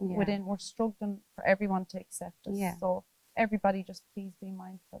 you know, within, we're struggling for everyone to accept us. So everybody just please be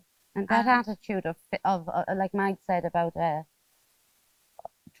mindful. And that attitude of like Mag said about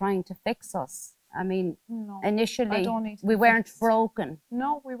trying to fix us. I mean, initially we weren't broken.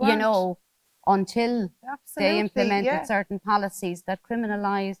 No, we weren't. You know, until they implemented certain policies that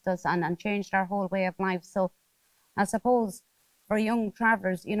criminalised us and changed our whole way of life. So I suppose for young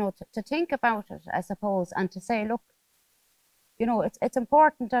travellers, you know, to think about it, I suppose, and to say, look, you know, it's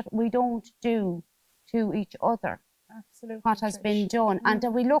important that we don't do to each other what has been done. And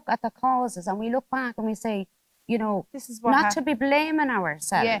that we look at the causes and we look back and we say, you know, this is what not to be blaming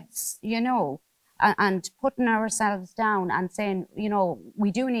ourselves, you know, and putting ourselves down and saying, you know, we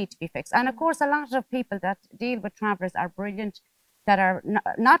do need to be fixed. And of course, a lot of people that deal with travellers are brilliant, that are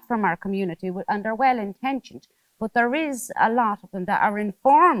not from our community, and they're well intentioned. But there is a lot of them that are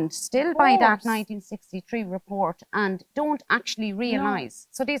informed still by that 1963 report and don't actually realise.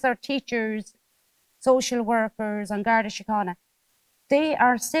 So these are teachers, social workers, and Garda Síochána. They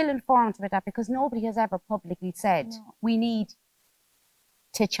are still informed with that because nobody has ever publicly said we need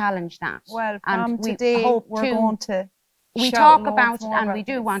to challenge that. Well, from today, we're going to we talk about it, and we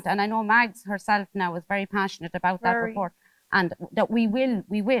do want, and I know Mags herself now is very passionate about that report, and that we will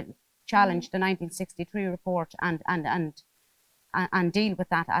challenge the 1963 report and deal with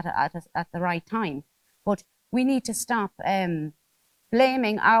that at the right time. But we need to stop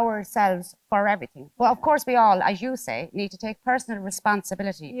blaming ourselves for everything. Well, of course, we all, as you say, need to take personal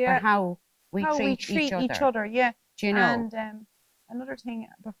responsibility for how we treat each other. Do you know? And another thing,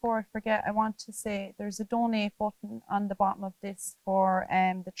 before I forget, I want to say there's a donate button on the bottom of this for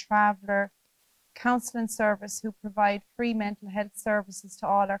the Traveller Counselling Service, who provide free mental health services to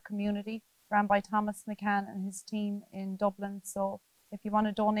all our community, run by Thomas McCann and his team in Dublin. So if you want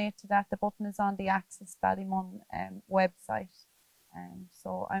to donate to that, the button is on the Access Ballymun website.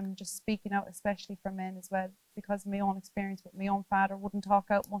 So I'm just speaking out, especially for men as well, because of my own experience with my own father, wouldn't talk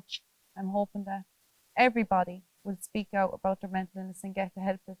out much. I'm hoping that everybody will speak out about their mental illness and get the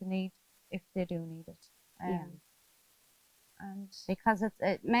help that they need if they do need it. And because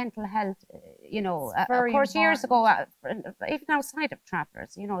it's mental health, you know, of course, years ago, even outside of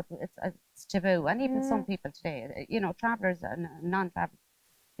travellers, you know, it's taboo. And even some people today, you know, travellers and non-travellers,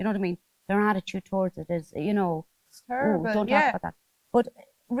 you know what I mean? Their attitude towards it is, you know, it's terrible. Don't talk about that. But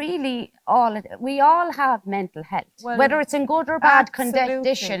really, we all have mental health. Well, whether it's in good or bad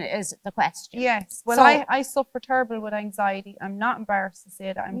condition is the question. Yes. Well, so, I suffer terrible with anxiety. I'm not embarrassed to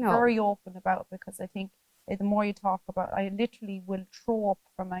say that. I'm very open about it, because I think the more you talk about it, I literally will throw up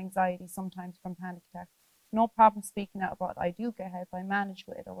from anxiety sometimes, from panic attacks. No problem speaking out about it. I do get help. I manage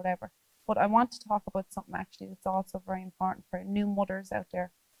with it or whatever. But I want to talk about something actually that's also very important for new mothers out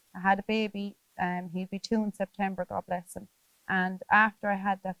there. I had a baby. He'll be 2 in September, God bless him. And after I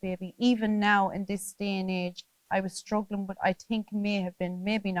had that baby, even now in this day and age, I was struggling with, I think may have been,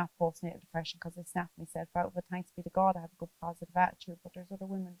 maybe not postnatal depression, because I snapped myself out, but thanks be to God, I have a good positive attitude, but there's other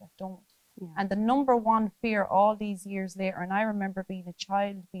women that don't. And the number one fear all these years later, and I remember being a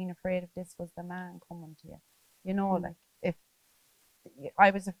child being afraid of this, was the man coming to you. You know, like, if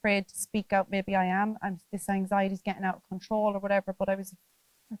I was afraid to speak out, maybe this anxiety is getting out of control or whatever, but I was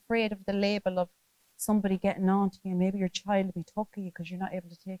afraid of the label of somebody getting on to you, maybe your child will be tough of you because you're not able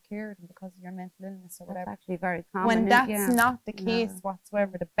to take care of them because of your mental illness or whatever. That's actually very common. When that's not the case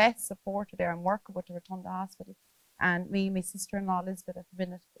whatsoever, the best supporter there, I'm working with the Rotunda Hospital, and me and my sister-in-law Elizabeth have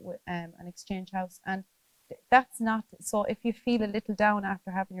been at an exchange house, and that's not, so if you feel a little down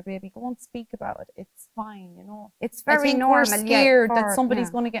after having your baby, go and speak about it. It's fine, you know. It's very normal. We're scared that for, somebody's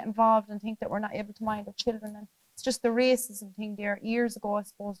going to get involved and think that we're not able to mind our children. And it's just the racism thing there. Years ago, I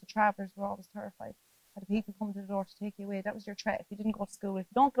suppose the travellers were always terrified that people come to the door to take you away. That was your threat. If you didn't go to school, if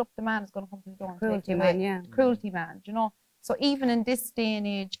you don't get up, the man is going to come to the door and take you away. Yeah. Cruelty man, you know. So even in this day and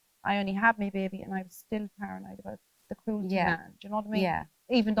age, I only had my baby and I was still paranoid about the cruelty man. Do you know what I mean? Yeah.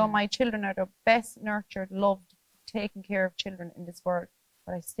 Even though my children are the best nurtured, loved, taking care of children in this world,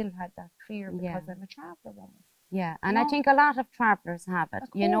 but I still had that fear because I'm a traveller woman. Yeah, and I think a lot of travellers have it,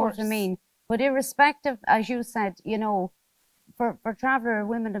 you know what I mean? But irrespective, as you said, you know, for traveller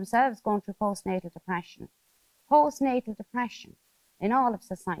women themselves going through postnatal depression in all of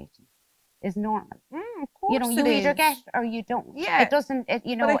society is normal. Of course, you know, you either get or you don't. Yeah. It doesn't,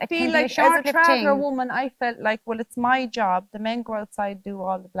 you know, but I it feel can like be a short as a traveller woman, I felt like, well, it's my job. The men go outside, do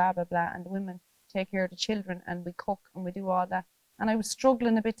all the blah, blah, blah, and the women take care of the children, and we cook and we do all that. And I was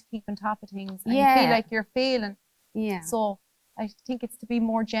struggling a bit to keep on top of things. And you feel like you're failing. Yeah. So I think it's to be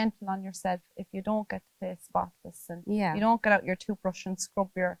more gentle on yourself if you don't get to play spotless and you don't get out your toothbrush and scrub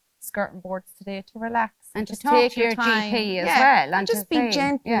your skirting boards today, to relax and to just talk take to your time. GP as well, and just be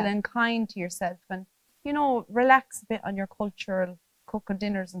gentle and kind to yourself, and you know, relax a bit on your cultural cooking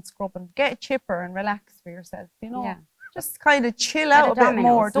dinners and scrubbing. Get chipper and relax for yourself, you know. Just kind of chill out a bit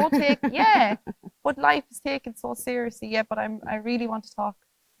more. Don't take but life is taken so seriously. But I really want to talk.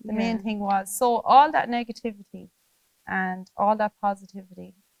 The main thing was, so all that negativity and all that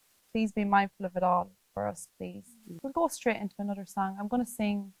positivity, please be mindful of it all for us, please. We'll go straight into another song. I'm going to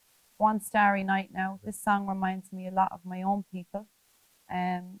sing One Starry Night now. This song reminds me a lot of my own people.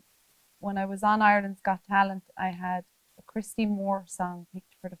 When I was on Ireland's Got Talent, I had a Christy Moore song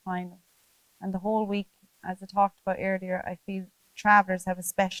picked for the final. And the whole week, as I talked about earlier, I feel travellers have a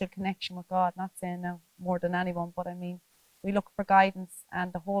special connection with God. Not saying now more than anyone, but I mean, we look for guidance.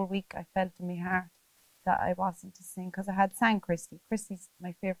 And the whole week I felt in my heart that I wasn't to sing, because I had sang Christy. Christy's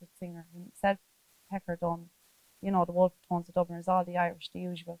my favourite singer himself. Pecker done, you know, the Wolf Tones of Dublin is all the Irish, the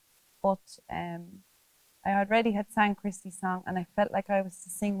usual. But I already had sang Christy's song, and I felt like I was to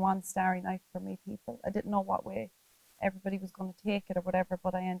sing One Starry Night for me people. I didn't know what way everybody was going to take it or whatever,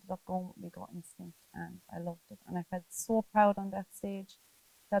 but I ended up going with my gut instinct, and I loved it. And I felt so proud on that stage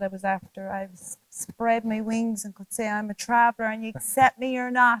that I was after. I spread my wings and could say, I'm a traveller and you accept me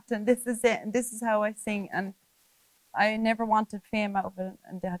or not, and this is it, and this is how I sing. And I never wanted fame out of it,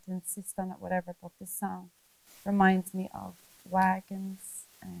 and they had to insist on it, whatever. But this song reminds me of wagons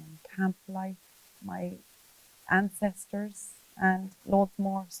and camp life, my ancestors, and loads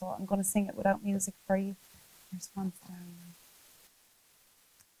more. So I'm going to sing it without music for you. Here's One Starry Night.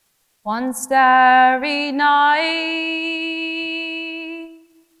 One starry night,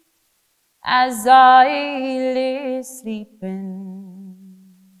 as I lay sleeping.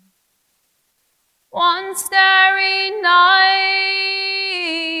 One starry night,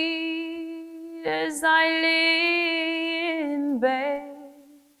 as I lay in bed,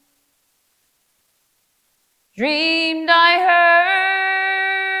 dreamed I heard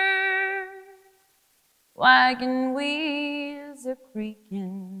wagon wheels a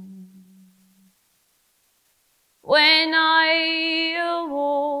creaking. When I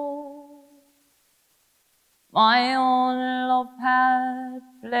awoke, my own love had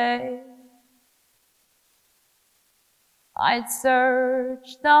fled. I'd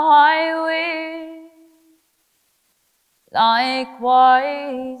searched the highway,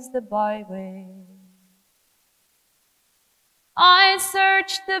 likewise the byway. I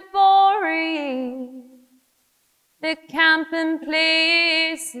searched the Bory, the camping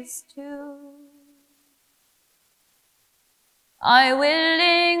places too. I will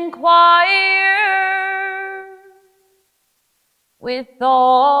inquire with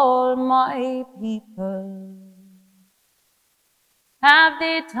all my people. Have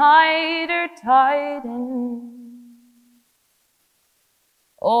they tied tidings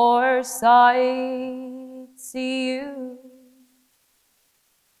or sights you?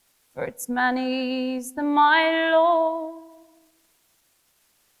 For it's many's the my Lord,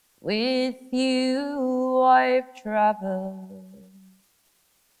 with you I've travelled.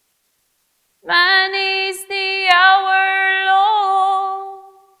 Many's the hour, Lord,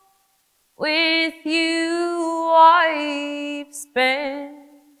 with you I've spent.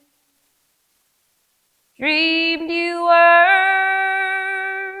 Dreamed you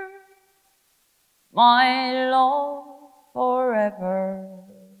were my love forever.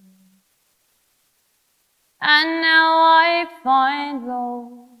 And now I find,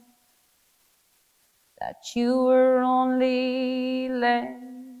 Lord, that you were only lent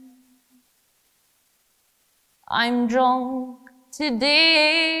I'm drunk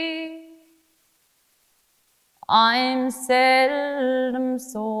today, I'm seldom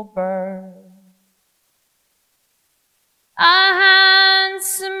sober. A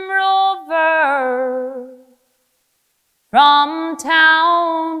handsome rover from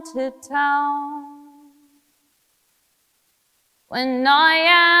town to town. When I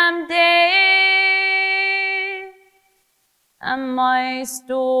am dead and my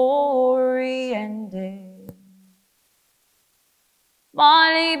story ended,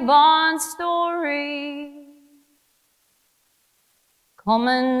 Molly Bond's story, come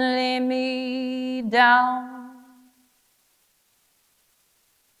and lay me down.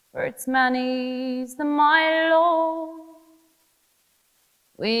 For it's many's the mile, Lord,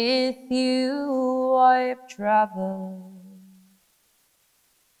 with you I've travelled.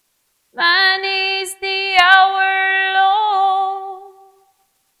 Many's the hour, Lord,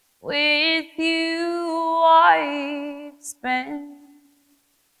 with you I've spent.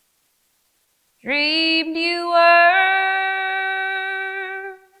 Dreamed you were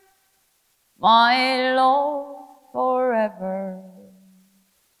my Lord forever.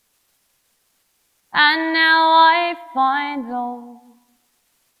 And now I find, Lord,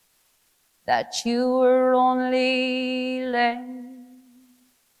 that you were only lent.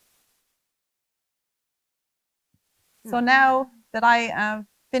 So now that I am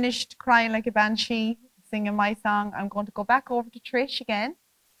finished crying like a banshee, singing my song, I'm going to go back over to Trish again.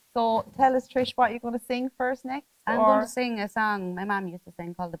 So tell us, Trish, what you're going to sing first next? I'm going to sing a song my mum used to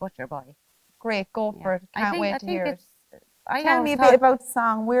sing called The Butcher Boy. Great, go for it. Can't wait to hear it. Tell me a bit about the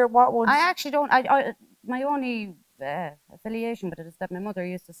song. What would... I actually don't... my only affiliation with it is that my mother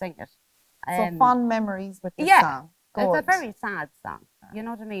used to sing it. So fond memories with the song. Good. It's a very sad song, you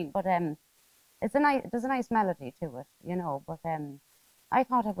know what I mean? But it's there's a nice melody to it, you know. But I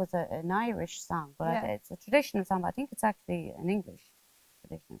thought it was an Irish song, but it's a traditional song. But I think it's actually an English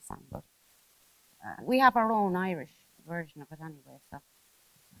traditional song. But we have our own Irish version of it anyway, so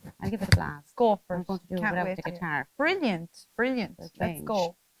I'll give it a blast. Go for it. I'm going to do it without the guitar. Brilliant, brilliant. Let's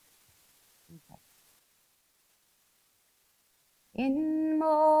go. Okay. In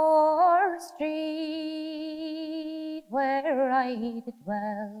Moore Street, where I did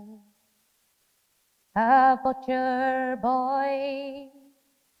dwell, a butcher boy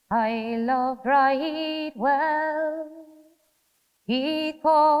I loved right well. He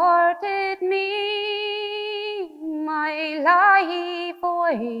courted me my life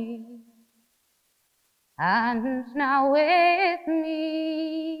away, and now with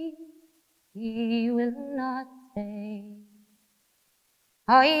me he will not stay.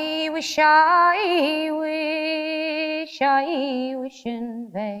 I wish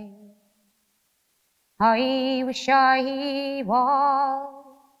in vain. I wish I was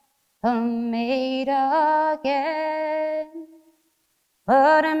a maid again,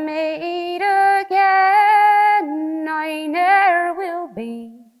 but a maid again I ne'er will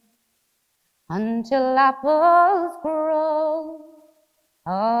be, until apples grow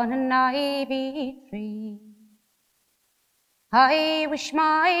on an ivy tree. I wish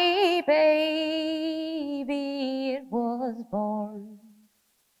my baby it was born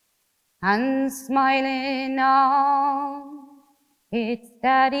and smiling on its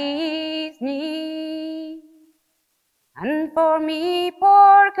daddy's knee, and for me,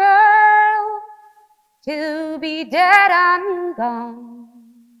 poor girl, to be dead and gone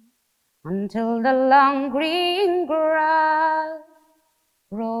until the long green grass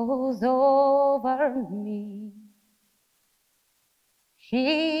grows over me.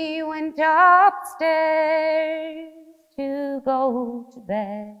 She went upstairs to go to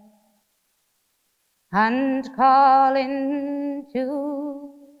bed, and calling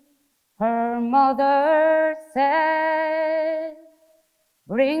to her mother said,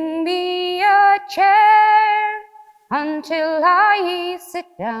 "Bring me a chair until I sit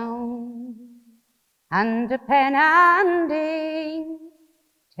down, and a pen and ink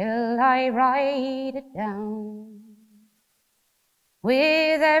till I write it down."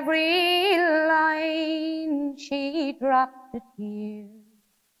 With every line she dropped a tear,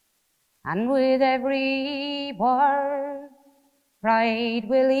 and with every word cried,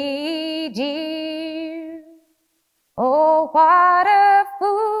 "Willie dear." Oh, what a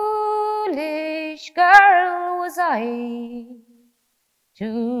foolish girl was I,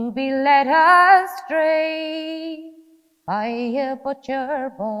 to be led astray by a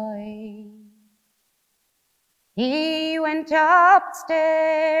butcher boy. He went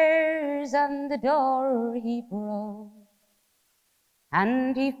upstairs and the door he broke,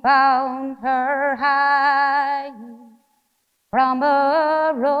 and he found her hanging from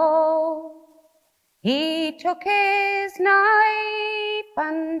a rope. He took his knife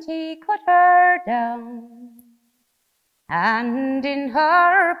and he cut her down, and in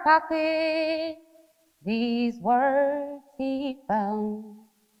her pocket these words he found.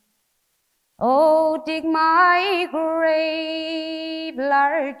 Oh, dig my grave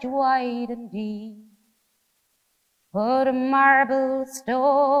large, wide and deep, put a marble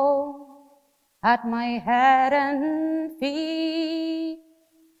stone at my head and feet,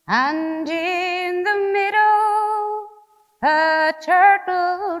 and in the middle a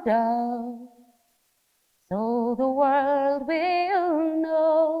turtle dove, so the world will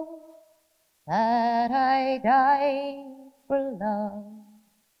know that I died for love.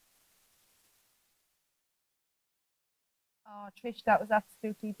 Oh, Trish, that was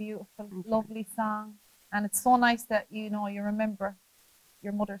absolutely beautiful. Lovely song. And it's so nice that, you know, you remember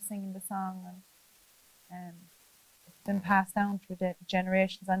your mother singing the song, and it's been passed down through the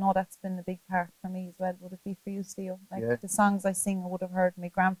generations. I know that's been a big part for me as well. Would it be for you, Steo? Like, yeah. The songs I sing, I would have heard my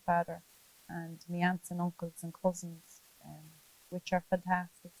grandfather and my aunts and uncles and cousins, which are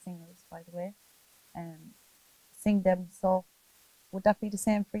fantastic singers, by the way, sing them. So would that be the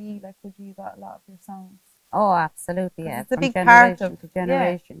same for you? Like, would you got a lot of your songs? Oh, absolutely, yeah. It's a big generation part of to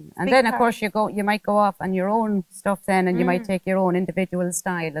generation. Yeah, and then, of course, you might go off on your own stuff then, and you might take your own individual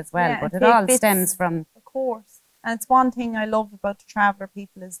style as well. Yeah, but it all stems from... Of course. And it's one thing I love about the traveller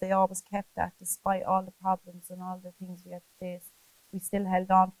people is they always kept that, despite all the problems and all the things we had to face. We still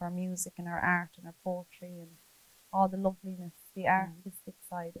held on to our music and our art and our poetry and all the loveliness, the artistic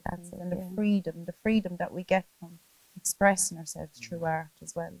side of things, and the freedom that we get from expressing ourselves through art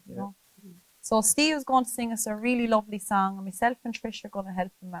as well, you know. So Steve is going to sing us a really lovely song, and myself and Trish are going to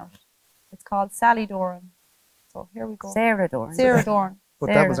help him out. It's called Sally Doran. So here we go. Sarah Doran. Sarah Doran.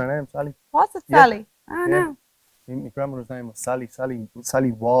 But that was her name, Sally. Was it Sally? Oh, no. My grandmother's name was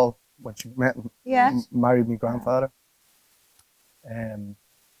Sally Wall, when she met and married my grandfather.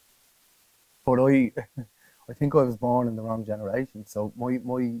 But I think I was born in the wrong generation. So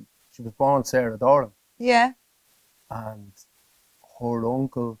she was born Sarah Doran. Yeah. And her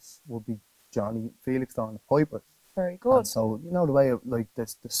uncles would be Johnny Felix Doran, the Pipers. Very good. And so, you know, the way of, like, the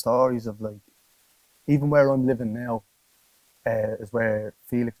stories of, like, even where I'm living now is where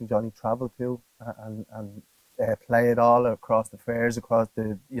Felix and Johnny travelled to and played all across the fairs, across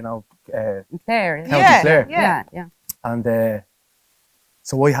the, you know, Clare. County Clare. Yeah. And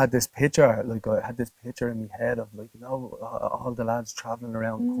so I had this picture, like, I had this picture in my head of, like, you know, all the lads travelling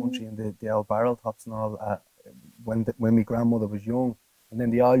around the country and the old barrel tops and all when my grandmother was young. And then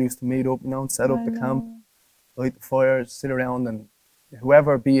they all used to meet up, you know, and set up the camp, light the fires, sit around, and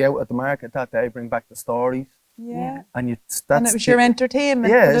whoever be out at the market that day bring back the stories. Yeah. And it was your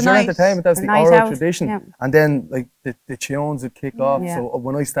entertainment. Yeah, it's your entertainment. That's the oral tradition. Yeah. And then, like, the tunes would kick off. So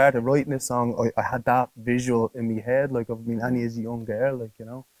when I started writing this song, I had that visual in my head, like, of me Annie as a young girl, like, you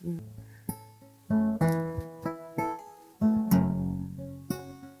know.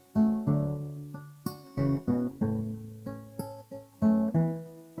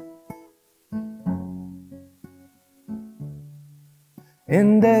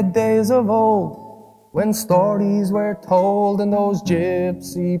 In the days of old, when stories were told and those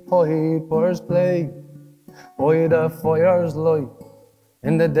gypsy pipers played, by the fire's light,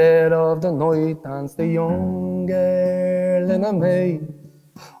 in the dead of the night, danced a young girl in a maze.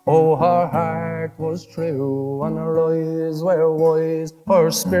 Oh, her heart was true and her eyes were wise, her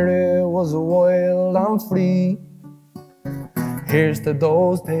spirit was wild and free. Here's to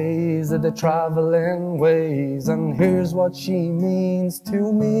those days of the travelling ways, and here's what she means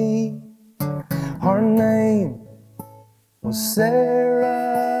to me. Her name was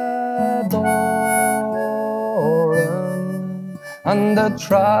Sarah Doran, and the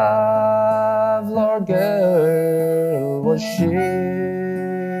traveller girl was she.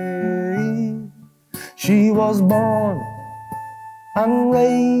 She was born and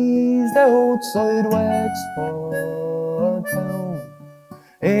raised outside Wexford town,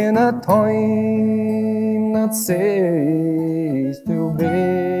 in a time that ceased to be.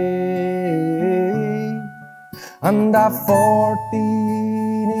 And at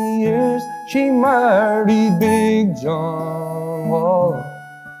 14 years she married Big John Wall.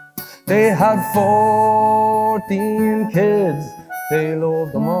 They had 14 kids, they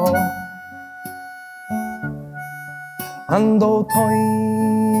loved them all. And though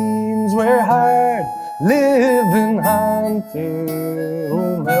times were hard, living hand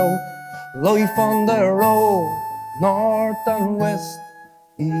to mouth, life on the road, north and west,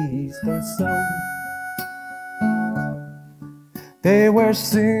 east and south. They were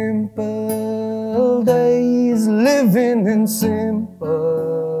simple days, living in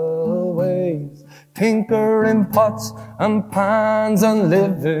simple ways, tinkering pots and pans and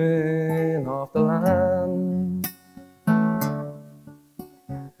living off the land.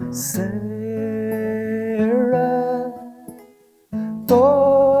 Sarah Doran,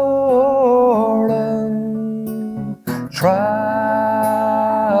 traveller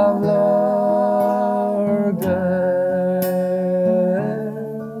girl.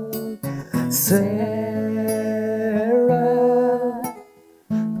 Sarah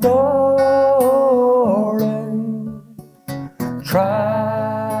Doran, traveller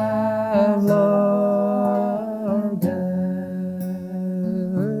girl.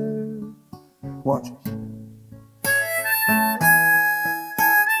 Watch it.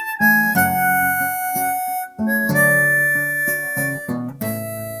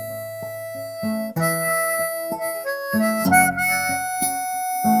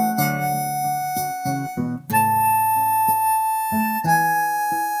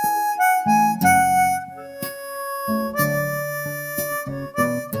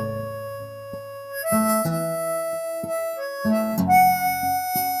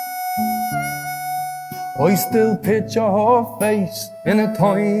 I still picture her face in a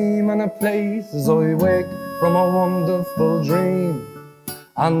time and a place as I wake from a wonderful dream.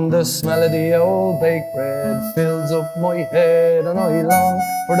 And the smell of the old baked bread fills up my head, and I long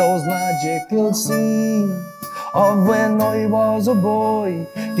for those magical scenes of when I was a boy,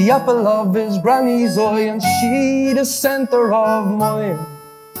 the apple of his granny's eye, and she the centre of mine.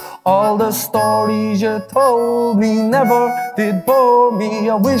 All the stories you told me never did bore me.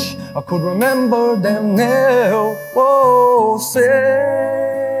 I wish I could remember them now. Oh,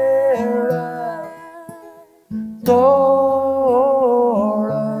 Sarah Doran,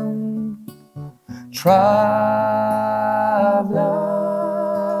 traveller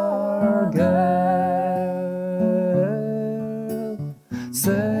girl.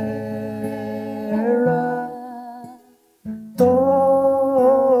 Sarah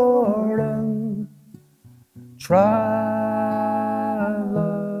Doran, traveller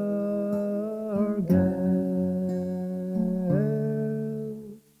girl.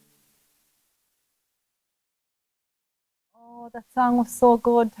 Oh, that song was so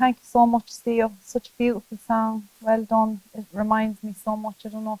good. Thank you so much, Steo. Such a beautiful song. Well done. It reminds me so much. I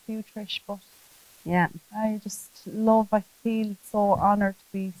don't know if you, Trish, but Yeah. I just love, I feel so honoured to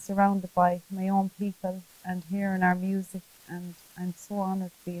be surrounded by my own people and hearing our music, and I'm so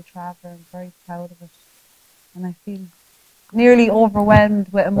honoured to be a traveller. I'm very proud of it. And I feel nearly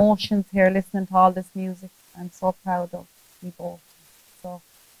overwhelmed with emotions here listening to all this music. I'm so proud of you both. So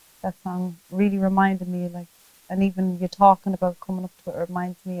that song really reminded me, like, and even you talking about coming up to it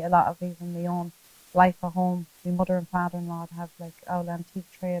reminds me a lot of even my own life at home. My mother and father-in-law have like old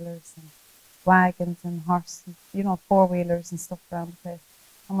antique trailers and wagons and horses, you know, four-wheelers and stuff around the place.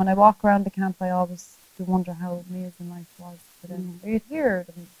 And when I walk around the camp, I always do wonder how amazing life was for them. You'd hear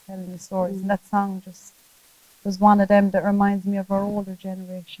them telling you stories, and that song just was one of them that reminds me of our older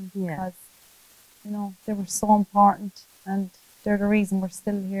generation, because, you know, they were so important, and they're the reason we're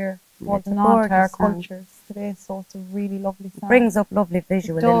still here holding on to our cultures today. So it's a really lovely song. Brings up lovely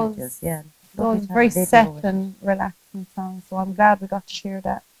visual images, yeah. Those very set and relaxing songs. So I'm glad we got to share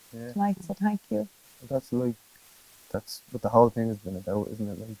that tonight. So thank you. That's like, that's what the whole thing has been about, isn't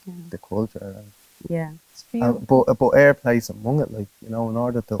it? Like the culture and it's beautiful. but air plays among it, like, you know, in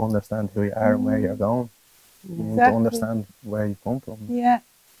order to understand who you are and where you're going, you need to understand where you come from. Yeah.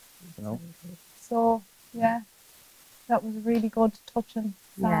 You know. So yeah, that was a really good, touching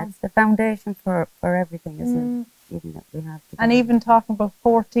song. Yeah, it's the foundation for everything, isn't it? Even that we have. And even talking about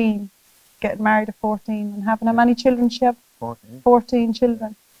 14, getting married at 14 and having how many children she had? 14. 14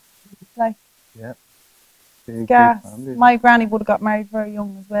 children. Like, yeah. Big gas. family. My granny would have got married very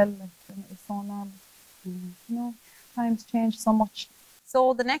young as well. Like, and it was so normal. You know, times change so much.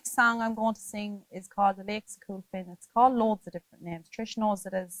 So the next song I'm going to sing is called The Lake's a Cool Fin. It's called loads of different names. Trish knows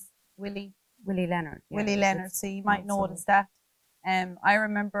it as Willie Leonard. Yeah. Willie Leonard, so you might know it as that. I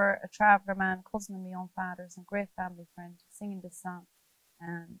remember a traveller man, cousin of my own father's, and great family friend, singing this song,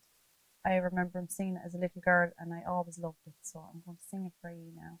 and I remember him singing it as a little girl, and I always loved it. So I'm going to sing it for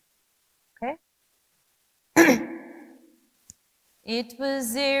you now. Okay? It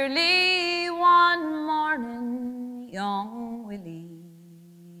was early one morning, young Willie-year-old,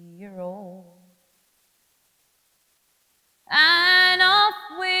 and up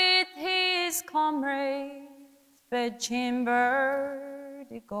with his comrades, bedchamber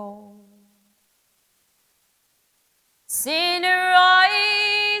to go. Sinner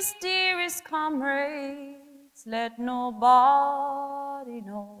eyes, dearest comrades, let nobody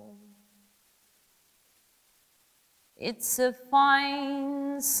know. It's a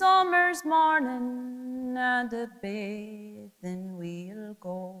fine summer's morning and a bathing we'll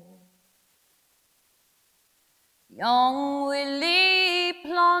go. Young Willie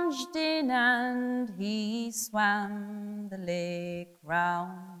plunged in and he swam the lake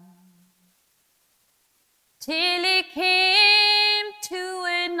round, till he came to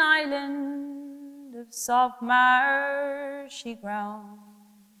an island of soft marshy ground,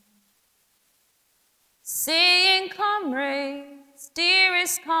 saying, comrades,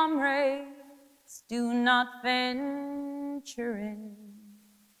 dearest comrades, do not venture in,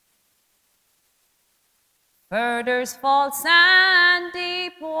 for there's false and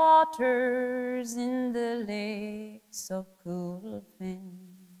deep waters in the lakes of Coolfin.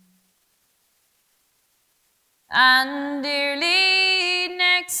 And early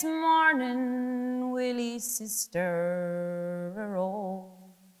next morning, Willie's sister arose,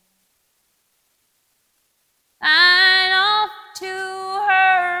 and off to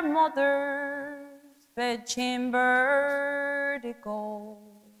her mother's bedchamber to go.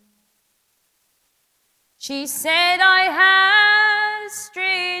 She said, I had a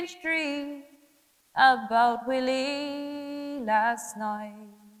strange dream about Willie last night.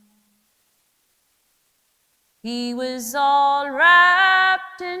 He was all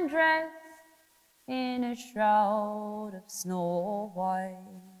wrapped and dressed in a shroud of snow white.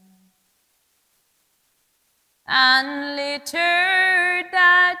 And later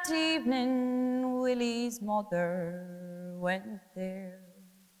that evening, Willie's mother went there.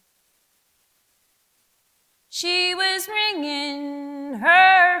 She was wringing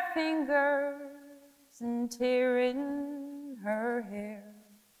her fingers and tearing her hair,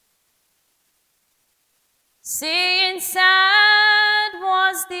 saying sad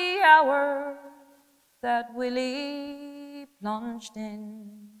was the hour that Willie plunged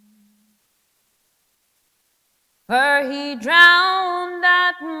in, for he drowned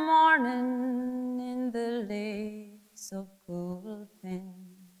that morning in the lakes of Coolfin.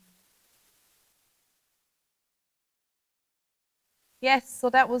 Yes, so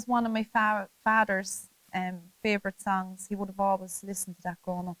that was one of my father's favourite songs. He would have always listened to that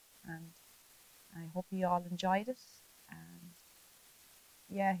growing up, and I hope you all enjoyed it. And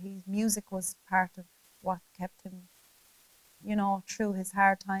yeah, his music was part of what kept him, you know, through his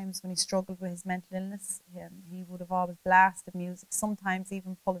hard times when he struggled with his mental illness. He would have always blasted music, sometimes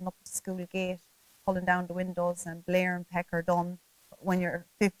even pulling up the school gate, pulling down the windows and blaring Pecker Dunn. When you're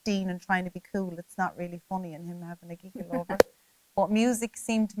 15 and trying to be cool, it's not really funny, and him having a giggle over it. But music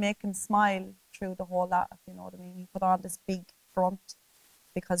seemed to make him smile through the whole lot, if you know what I mean. He put on this big front,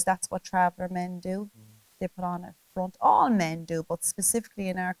 because that's what traveller men do. They put on a front. All men do, but specifically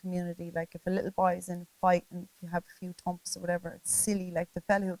in our community, like if a little boy is in a fight and if you have a few thumps or whatever, it's silly. Like the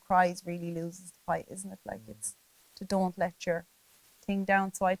fella who cries really loses the fight, isn't it? Like it's to don't let your thing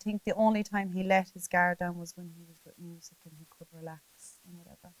down. So I think the only time he let his guard down was when he was with music and he could relax and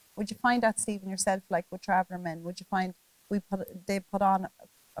whatever. Would you find that, Stephen, yourself, like with traveller men? Would you find they put on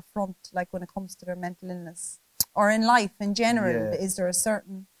a front, like when it comes to their mental illness, or in life in general? Yeah. Is there a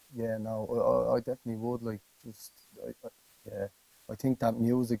certain? Yeah, no, I definitely would, like, just, yeah, I think that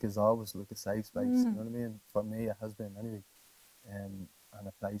music is always like a safe space, you know what I mean? For me, it has been anyway, and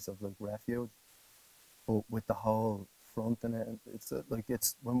a place of like refuge. But with the whole front in it, it's like,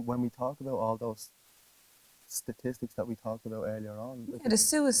 it's when we talk about all those statistics that we talked about earlier on, like, Yeah, the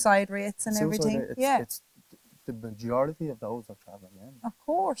suicide rates and everything. It's the majority of those are travelling men. Of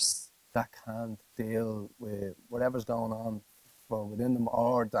course. That can't deal with whatever's going on within them,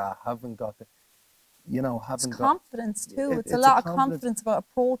 or that haven't got the, you know, haven't got confidence too. It's a lot of confidence about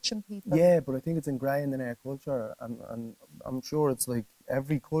approaching people. Yeah, but I think it's ingrained in our culture, and I'm sure it's like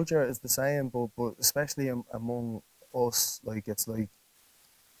every culture is the same, but especially among us, like it's like,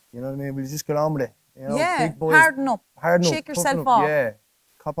 you know what I mean? We just get on with it. You know, yeah, big boys, harden up, shake up, yourself off. Yeah,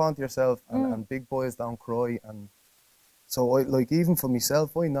 cop onto yourself, and big boys don't cry. And so, like, even for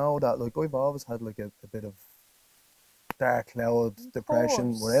myself, I know that, like, I've always had like a bit of dark cloud,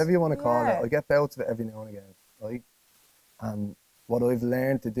 depression, whatever you want to call it. I get bouts of it every now and again, right? And what I've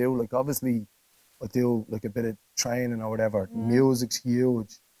learned to do, like, obviously, I do like a bit of training or whatever. Music's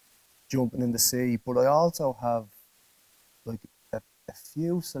huge, jumping in the sea, but I also have like a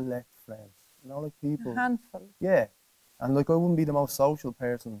few select friends, you know, like people. A handful. Yeah, and like I wouldn't be the most social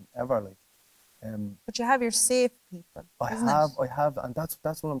person ever, like. But you have your safe people. I have, and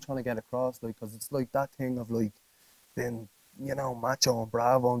that's what I'm trying to get across, like, because it's like that thing of like being, you know, macho and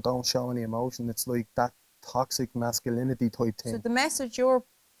bravo and don't show any emotion. It's like that toxic masculinity type thing. So the message you're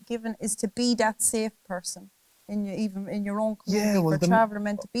given is to be that safe person. even in your own community, for a traveller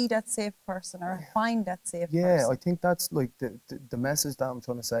meant to be that safe person or find that safe person. Yeah, I think that's like the message that I'm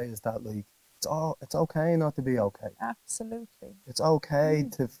trying to say is that like it's okay not to be okay. Absolutely. It's okay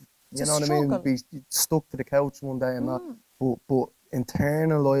to you know what I mean, be stuck to the couch one day and not, but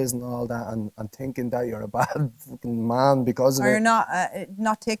internalizing all that and thinking that you're a bad fucking man because of it. Or you're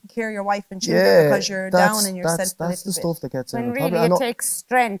not taking care of your wife and children because you're down in yourself a little bit. That's the stuff that gets in. When really it takes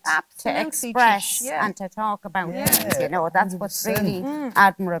strength to express and to talk about things, you know. That's 100%. What's really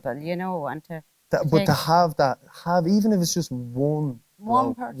admirable, you know, and to... But to have even if it's just one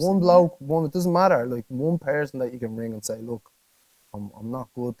bloke, it doesn't matter, like one person that you can ring and say, look, I'm not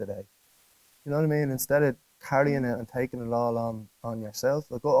good today. You know what I mean? Instead of carrying it and taking it all on yourself.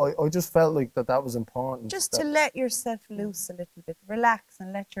 Like I just felt like that was important. Just to let yourself loose a little bit, relax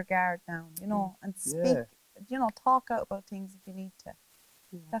and let your guard down, you know, and speak, you know, talk out about things if you need to.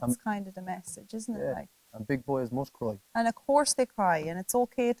 That's kind of the message, isn't it? Like, and big boys must cry. And of course they cry, and it's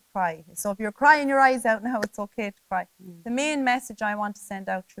okay to cry. So if you're crying your eyes out now, it's okay to cry. The main message I want to send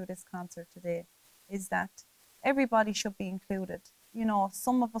out through this concert today is that everybody should be included. You know,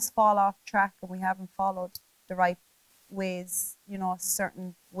 some of us fall off track and we haven't followed the right ways, you know,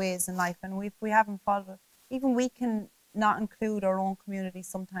 certain ways in life. And if we haven't followed, even we can not include our own community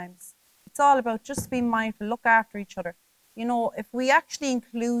sometimes. It's all about just being mindful, look after each other. You know, if we actually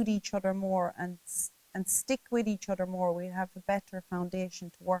include each other more and stick with each other more, we have a better foundation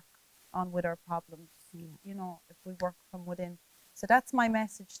to work on with our problems, you know, if we work from within. So that's my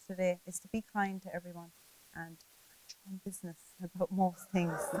message today, is to be kind to everyone and own business about most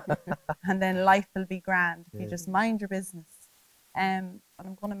things. And then life will be grand if you just mind your business. But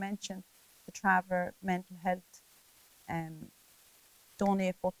I'm going to mention the Traveller Mental Health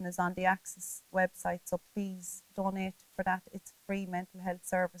donate button is on the Access website, so please donate for that. It's a free mental health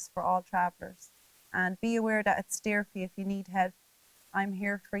service for all travellers. And be aware that it's there for you if you need help. I'm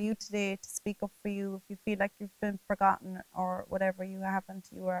here for you today to speak up for you if you feel like you've been forgotten or whatever you haven't.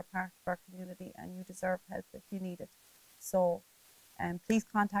 You are a part of our community and you deserve help if you need it. So please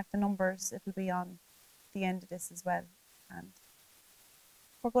contact the numbers. It'll be on the end of this as well. And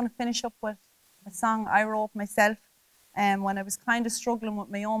we're going to finish up with a song I wrote myself when I was kind of struggling with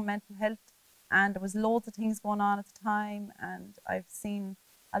my own mental health, and there was loads of things going on at the time, and I've seen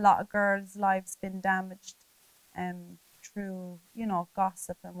a lot of girls' lives been damaged through, you know,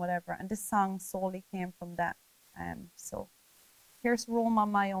 gossip and whatever, and this song solely came from that. So here's Roam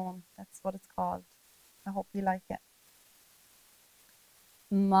on My Own. That's what it's called. I hope you like it.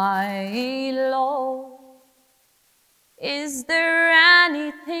 My love, is there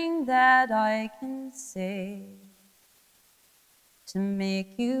anything that I can say to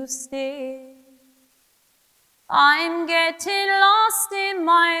make you stay? I'm getting lost in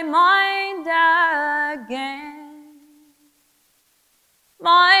my mind again.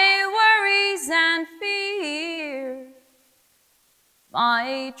 My worries and fear,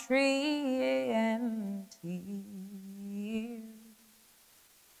 my 3 a.m. tears.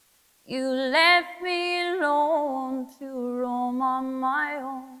 You left me alone to roam on my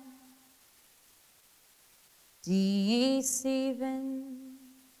own, deceiving,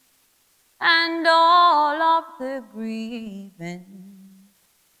 and all of the grieving.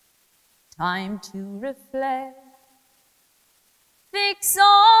 Time to reflect, fix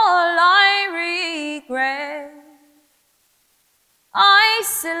all I regret.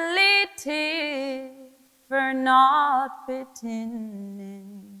 Isolated for not fitting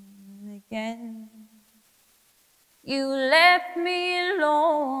in again. You left me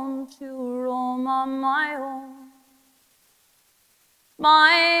alone to roam on my own.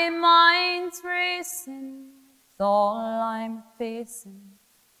 My mind's racing, it's all I'm facing.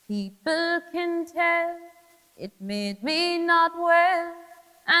 People can tell it made me not well,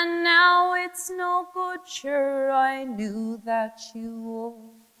 and now it's no good. Sure, I knew that you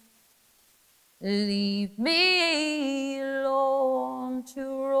would leave me alone to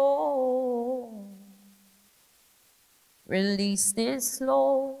roam. Release this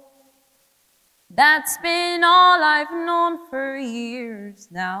load, that's been all I've known for years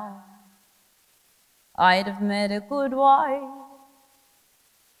now. I'd have met a good wife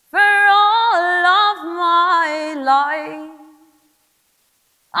for all of my life.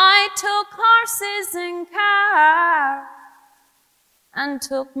 I took horses and cars and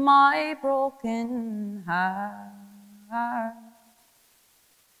took my broken heart,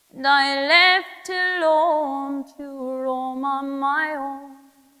 and I left alone to roam on my own.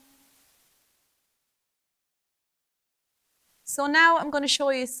 So now I'm going to show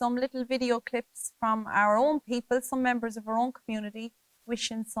you some little video clips from our own people, some members of our own community,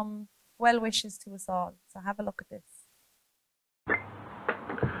 wishing some well wishes to us all. So have a look at this.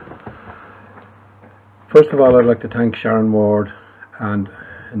 First of all, I'd like to thank Sharyn Ward and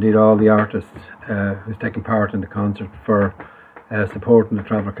indeed all the artists who's taken part in the concert for supporting the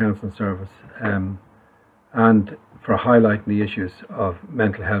Traveller Counselling Service and for highlighting the issues of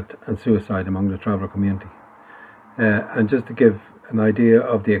mental health and suicide among the traveller community. And just to give an idea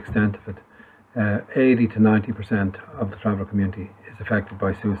of the extent of it, 80 to 90% of the traveller community is affected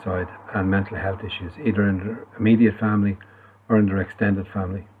by suicide and mental health issues, either in their immediate family or in their extended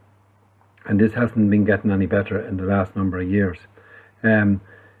family. And this hasn't been getting any better in the last number of years,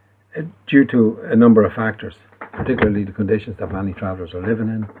 due to a number of factors, particularly the conditions that many travellers are living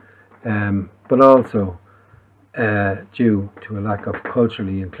in, but also due to a lack of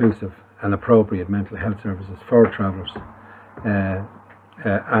culturally inclusive and appropriate mental health services for travellers,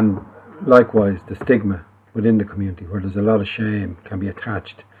 and likewise the stigma within the community, where there's a lot of shame can be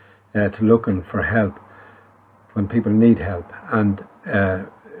attached to looking for help when people need help, and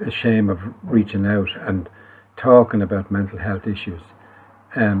a shame of reaching out and talking about mental health issues.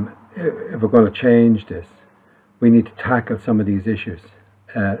 If we're going to change this, we need to tackle some of these issues.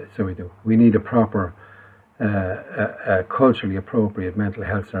 So we do. We need a proper, culturally appropriate mental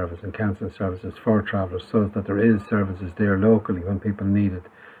health service and counselling services for travellers, so that there is services there locally when people need it.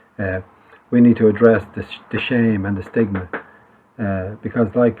 We need to address the shame and the stigma,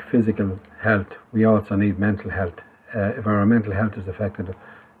 because like physical health, we also need mental health. If our mental health is affected,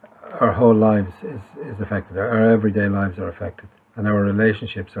 our whole lives is affected. Our everyday lives are affected, and our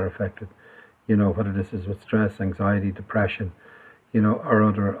relationships are affected. You know, whether this is with stress, anxiety, depression, you know, or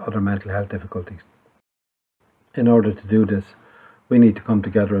other mental health difficulties. In order to do this, we need to come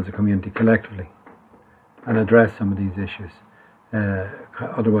together as a community collectively and address some of these issues.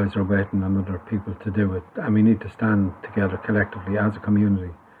 Otherwise we're waiting on other people to do it, and we need to stand together collectively as a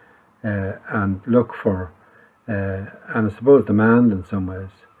community and look for, and I suppose demand in some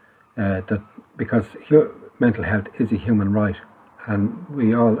ways, that because mental health is a human right, and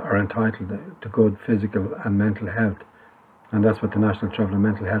we all are entitled to good physical and mental health, and that's what the National Traveller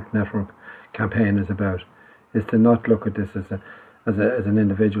Mental Health Network campaign is about, is to not look at this as an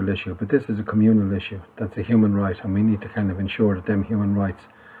individual issue, but this is a communal issue. That's a human right, and we need to kind of ensure that them human rights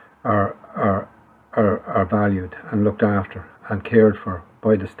are valued and looked after and cared for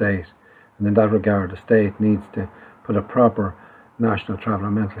by the state. And in that regard, the state needs to put a proper National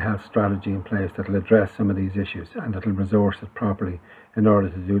Traveller Mental Health strategy in place that will address some of these issues and that will resource it properly in order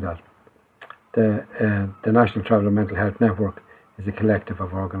to do that. The National Traveller Mental Health Network is a collective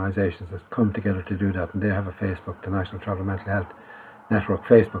of organisations that come together to do that, and they have a Facebook, the National Traveller Mental Health Network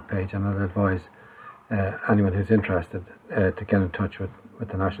Facebook page, and I'll advise anyone who's interested to get in touch with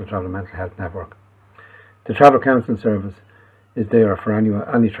the National Traveller Mental Health Network. The Traveller Counselling Service is there for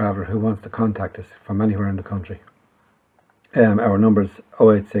any traveller who wants to contact us from anywhere in the country. Our number is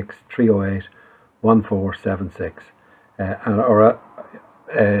 086 308 1476,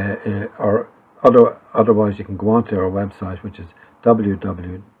 otherwise you can go onto our website, which is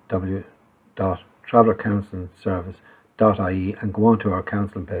www.travellercounselingservice.ie, and go onto our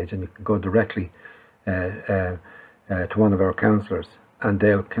counselling page, and you can go directly to one of our counsellors, and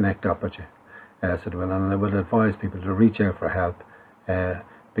they'll connect up with you. And I would advise people to reach out for help,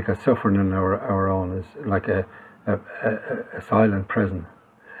 because suffering on our own is like a silent prison,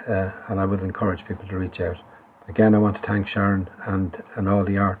 and I would encourage people to reach out. Again, I want to thank Sharyn and all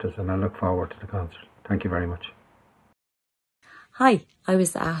the artists, and I look forward to the concert. Thank you very much. Hi, I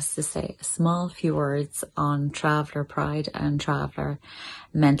was asked to say a small few words on traveller pride and traveller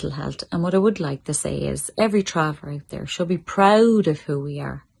mental health, and what I would like to say is every traveller out there should be proud of who we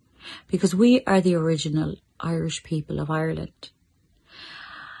are, because we are the original Irish people of Ireland.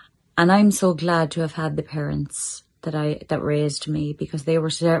 And I'm so glad to have had the parents that raised me, because they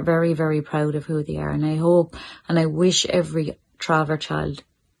were very, very proud of who they are. And I hope and I wish every traveller child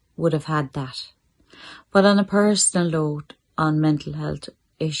would have had that. But on a personal note, on mental health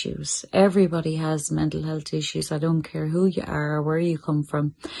issues, everybody has mental health issues. I don't care who you are or where you come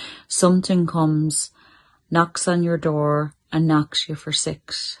from. Something comes, knocks on your door and knocks you for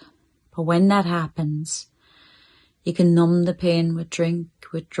six. But when that happens, you can numb the pain with drink,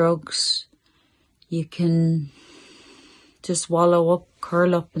 with drugs. You can just wallow up,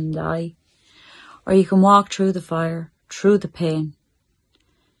 curl up and die. Or you can walk through the fire, through the pain,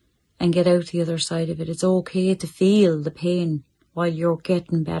 and get out the other side of it. It's okay to feel the pain while you're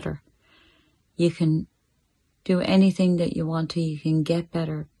getting better. You can do anything that you want to. You can get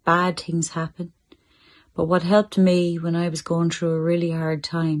better. Bad things happen. But what helped me when I was going through a really hard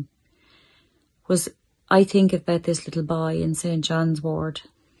time was, I think about this little boy in St. John's Ward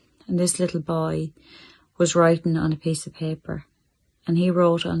and this little boy was writing on a piece of paper, and he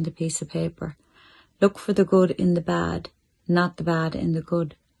wrote on the piece of paper, "Look for the good in the bad, not the bad in the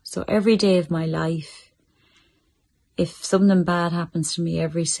good." So every day of my life, if something bad happens to me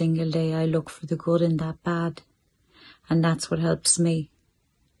every single day, I look for the good in that bad, and that's what helps me.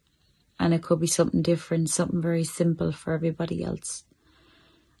 And it could be something different, something very simple for everybody else.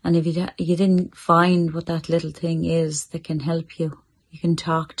 And if you didn't find what that little thing is that can help you, you can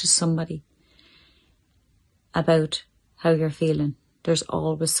talk to somebody about how you're feeling. There's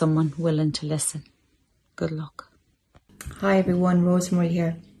always someone willing to listen. Good luck. Hi everyone, Rosemary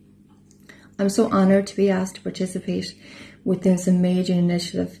here. I'm so honoured to be asked to participate with this amazing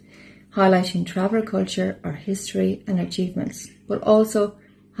initiative highlighting traveller culture, our history and achievements, but also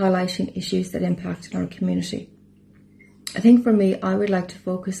highlighting issues that impact on our community. I think for me, I would like to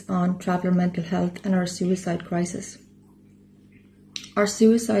focus on traveller mental health and our suicide crisis. Our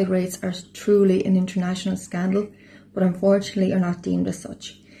suicide rates are truly an international scandal, but unfortunately are not deemed as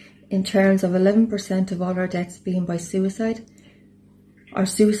such. In terms of 11% of all our deaths being by suicide, our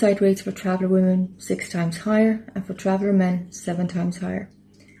suicide rates for traveller women 6 times higher and for traveller men 7 times higher.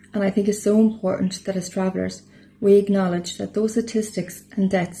 And I think it's so important that as travellers, we acknowledge that those statistics and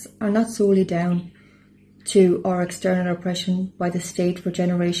deaths are not solely down to our external oppression by the state for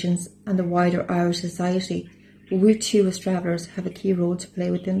generations and the wider Irish society, but we too as travellers have a key role to play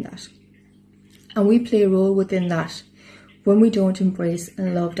within that. And we play a role within that when we don't embrace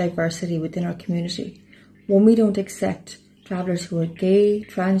and love diversity within our community, when we don't accept travellers who are gay,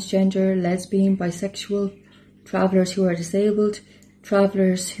 transgender, lesbian, bisexual, travellers who are disabled,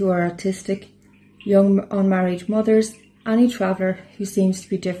 travellers who are autistic, young unmarried mothers, any traveller who seems to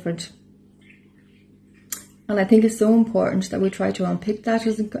be different. And I think it's so important that we try to unpick that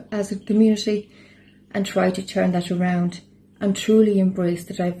as a community and try to turn that around and truly embrace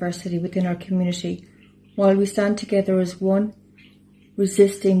the diversity within our community while we stand together as one,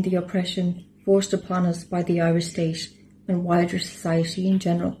 resisting the oppression forced upon us by the Irish state and wider society in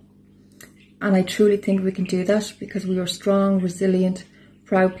general. And I truly think we can do that because we are strong, resilient,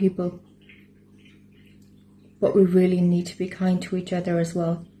 proud people. But we really need to be kind to each other as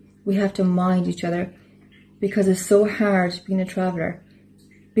well. We have to mind each other because it's so hard being a traveller,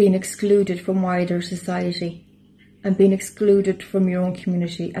 being excluded from wider society and being excluded from your own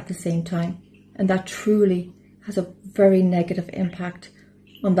community at the same time. And that truly has a very negative impact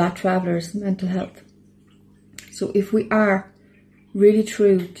on that traveller's mental health. So if we are really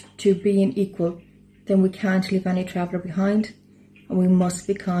true to being equal, then we can't leave any traveller behind, and we must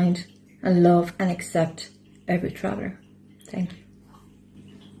be kind and love and accept every traveller. Thank you.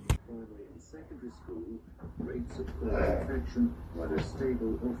 Primary and secondary school, rates of infection, whether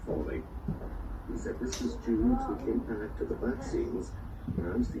stable or falling. He said this was due to the impact of the vaccines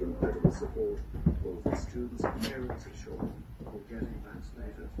and the incredible support both the students and parents have shown for getting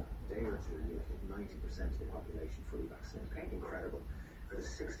vaccinated. A day or two, you hit 90% of the population fully vaccinated. Incredible. For the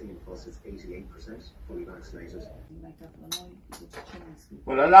 16 plus, it's 88% fully vaccinated.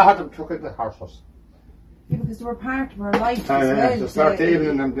 Well, a lot of them took it the horses. Yeah, because they were part of our life as well. To start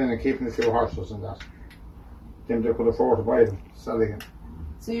dealing them, then keeping the 2 horses and that. Then they could afford to buy them, selling them.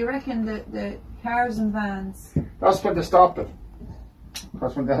 So you reckon that the cars and vans... That's when they stopped it.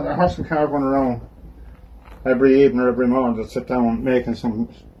 Because when they had a horse and car going around every evening or every morning, they'd sit down making something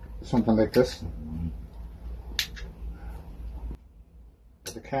like this.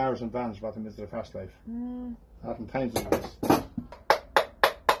 The cars and vans brought them into the fast life. Having times like this.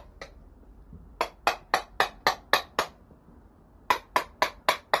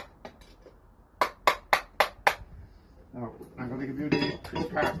 Now, I'm going to give you the 2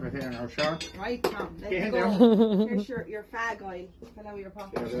 parts right here now, Sharon. Right, Tom, let's go. Here's your fag oil. Fill out your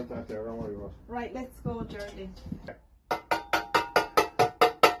pocket. Yeah, that there, don't worry about it. Right, let's go, Darndale.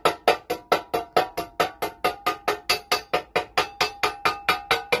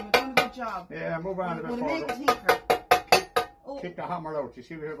 You're doing a good job. Yeah, move on a bit We'll make forward. it hinker. Keep the hammer out. You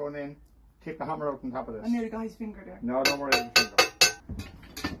see where you're going in? Keep the hammer out on top of this. I nearly got his finger there. No, don't worry about the finger.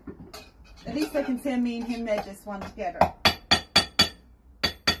 At least I can say me and him made this one together.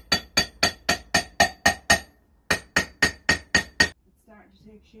 It's starting to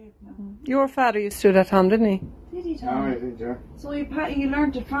take shape now. Your father used to do that, Tom, didn't he? Did he, Tom? No, I did, yeah. So you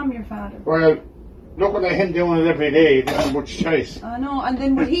learned it from your father? Well, looking at him doing it every day, he didn't have much choice. I know, and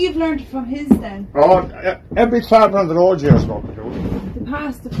then would he have learned it from his then? Oh, every traveller on the road here spoke to it. They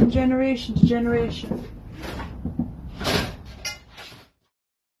passed it from generation to generation.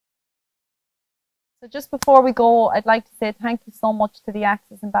 So just before we go, I'd like to say thank you so much to the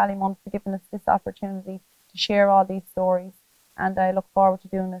Axis in Ballymun for giving us this opportunity to share all these stories, and I look forward to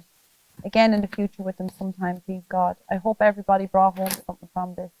doing it again in the future with them sometime, please God. I hope everybody brought home something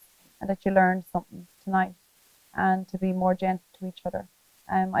from this and that you learned something tonight and to be more gentle to each other.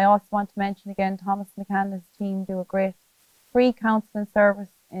 I also want to mention again, Thomas McCann and his team do a great free counselling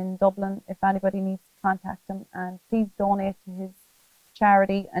service in Dublin if anybody needs to contact him, and please donate to his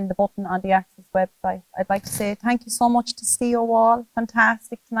charity and the button on the Access website. I'd like to say thank you so much to Steo Wall,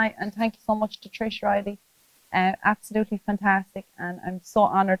 fantastic tonight, and thank you so much to Trish Reilly, absolutely fantastic, and I'm so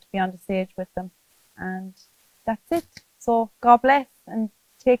honoured to be on the stage with them. And that's it. So God bless and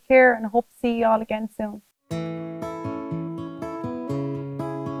take care, and I hope to see you all again soon.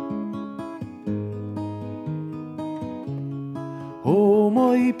 Oh,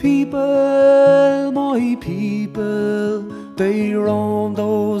 my people, they roam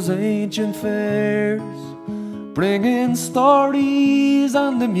those ancient fairs, bringing stories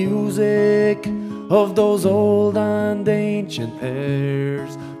and the music of those old and ancient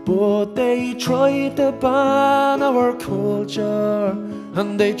airs. But they tried to ban our culture,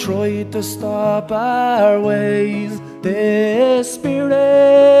 and they tried to stop our ways. The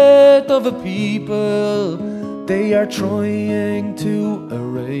spirit of a people they are trying to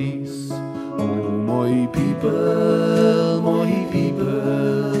erase. Oh, my people,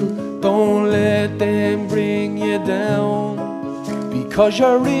 don't let them bring you down, because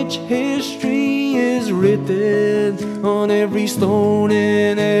your rich history is written on every stone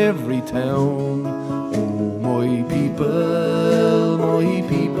in every town. Oh, my people,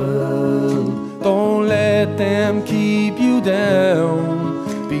 don't let them keep you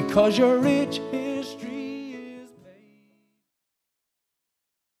down, because your rich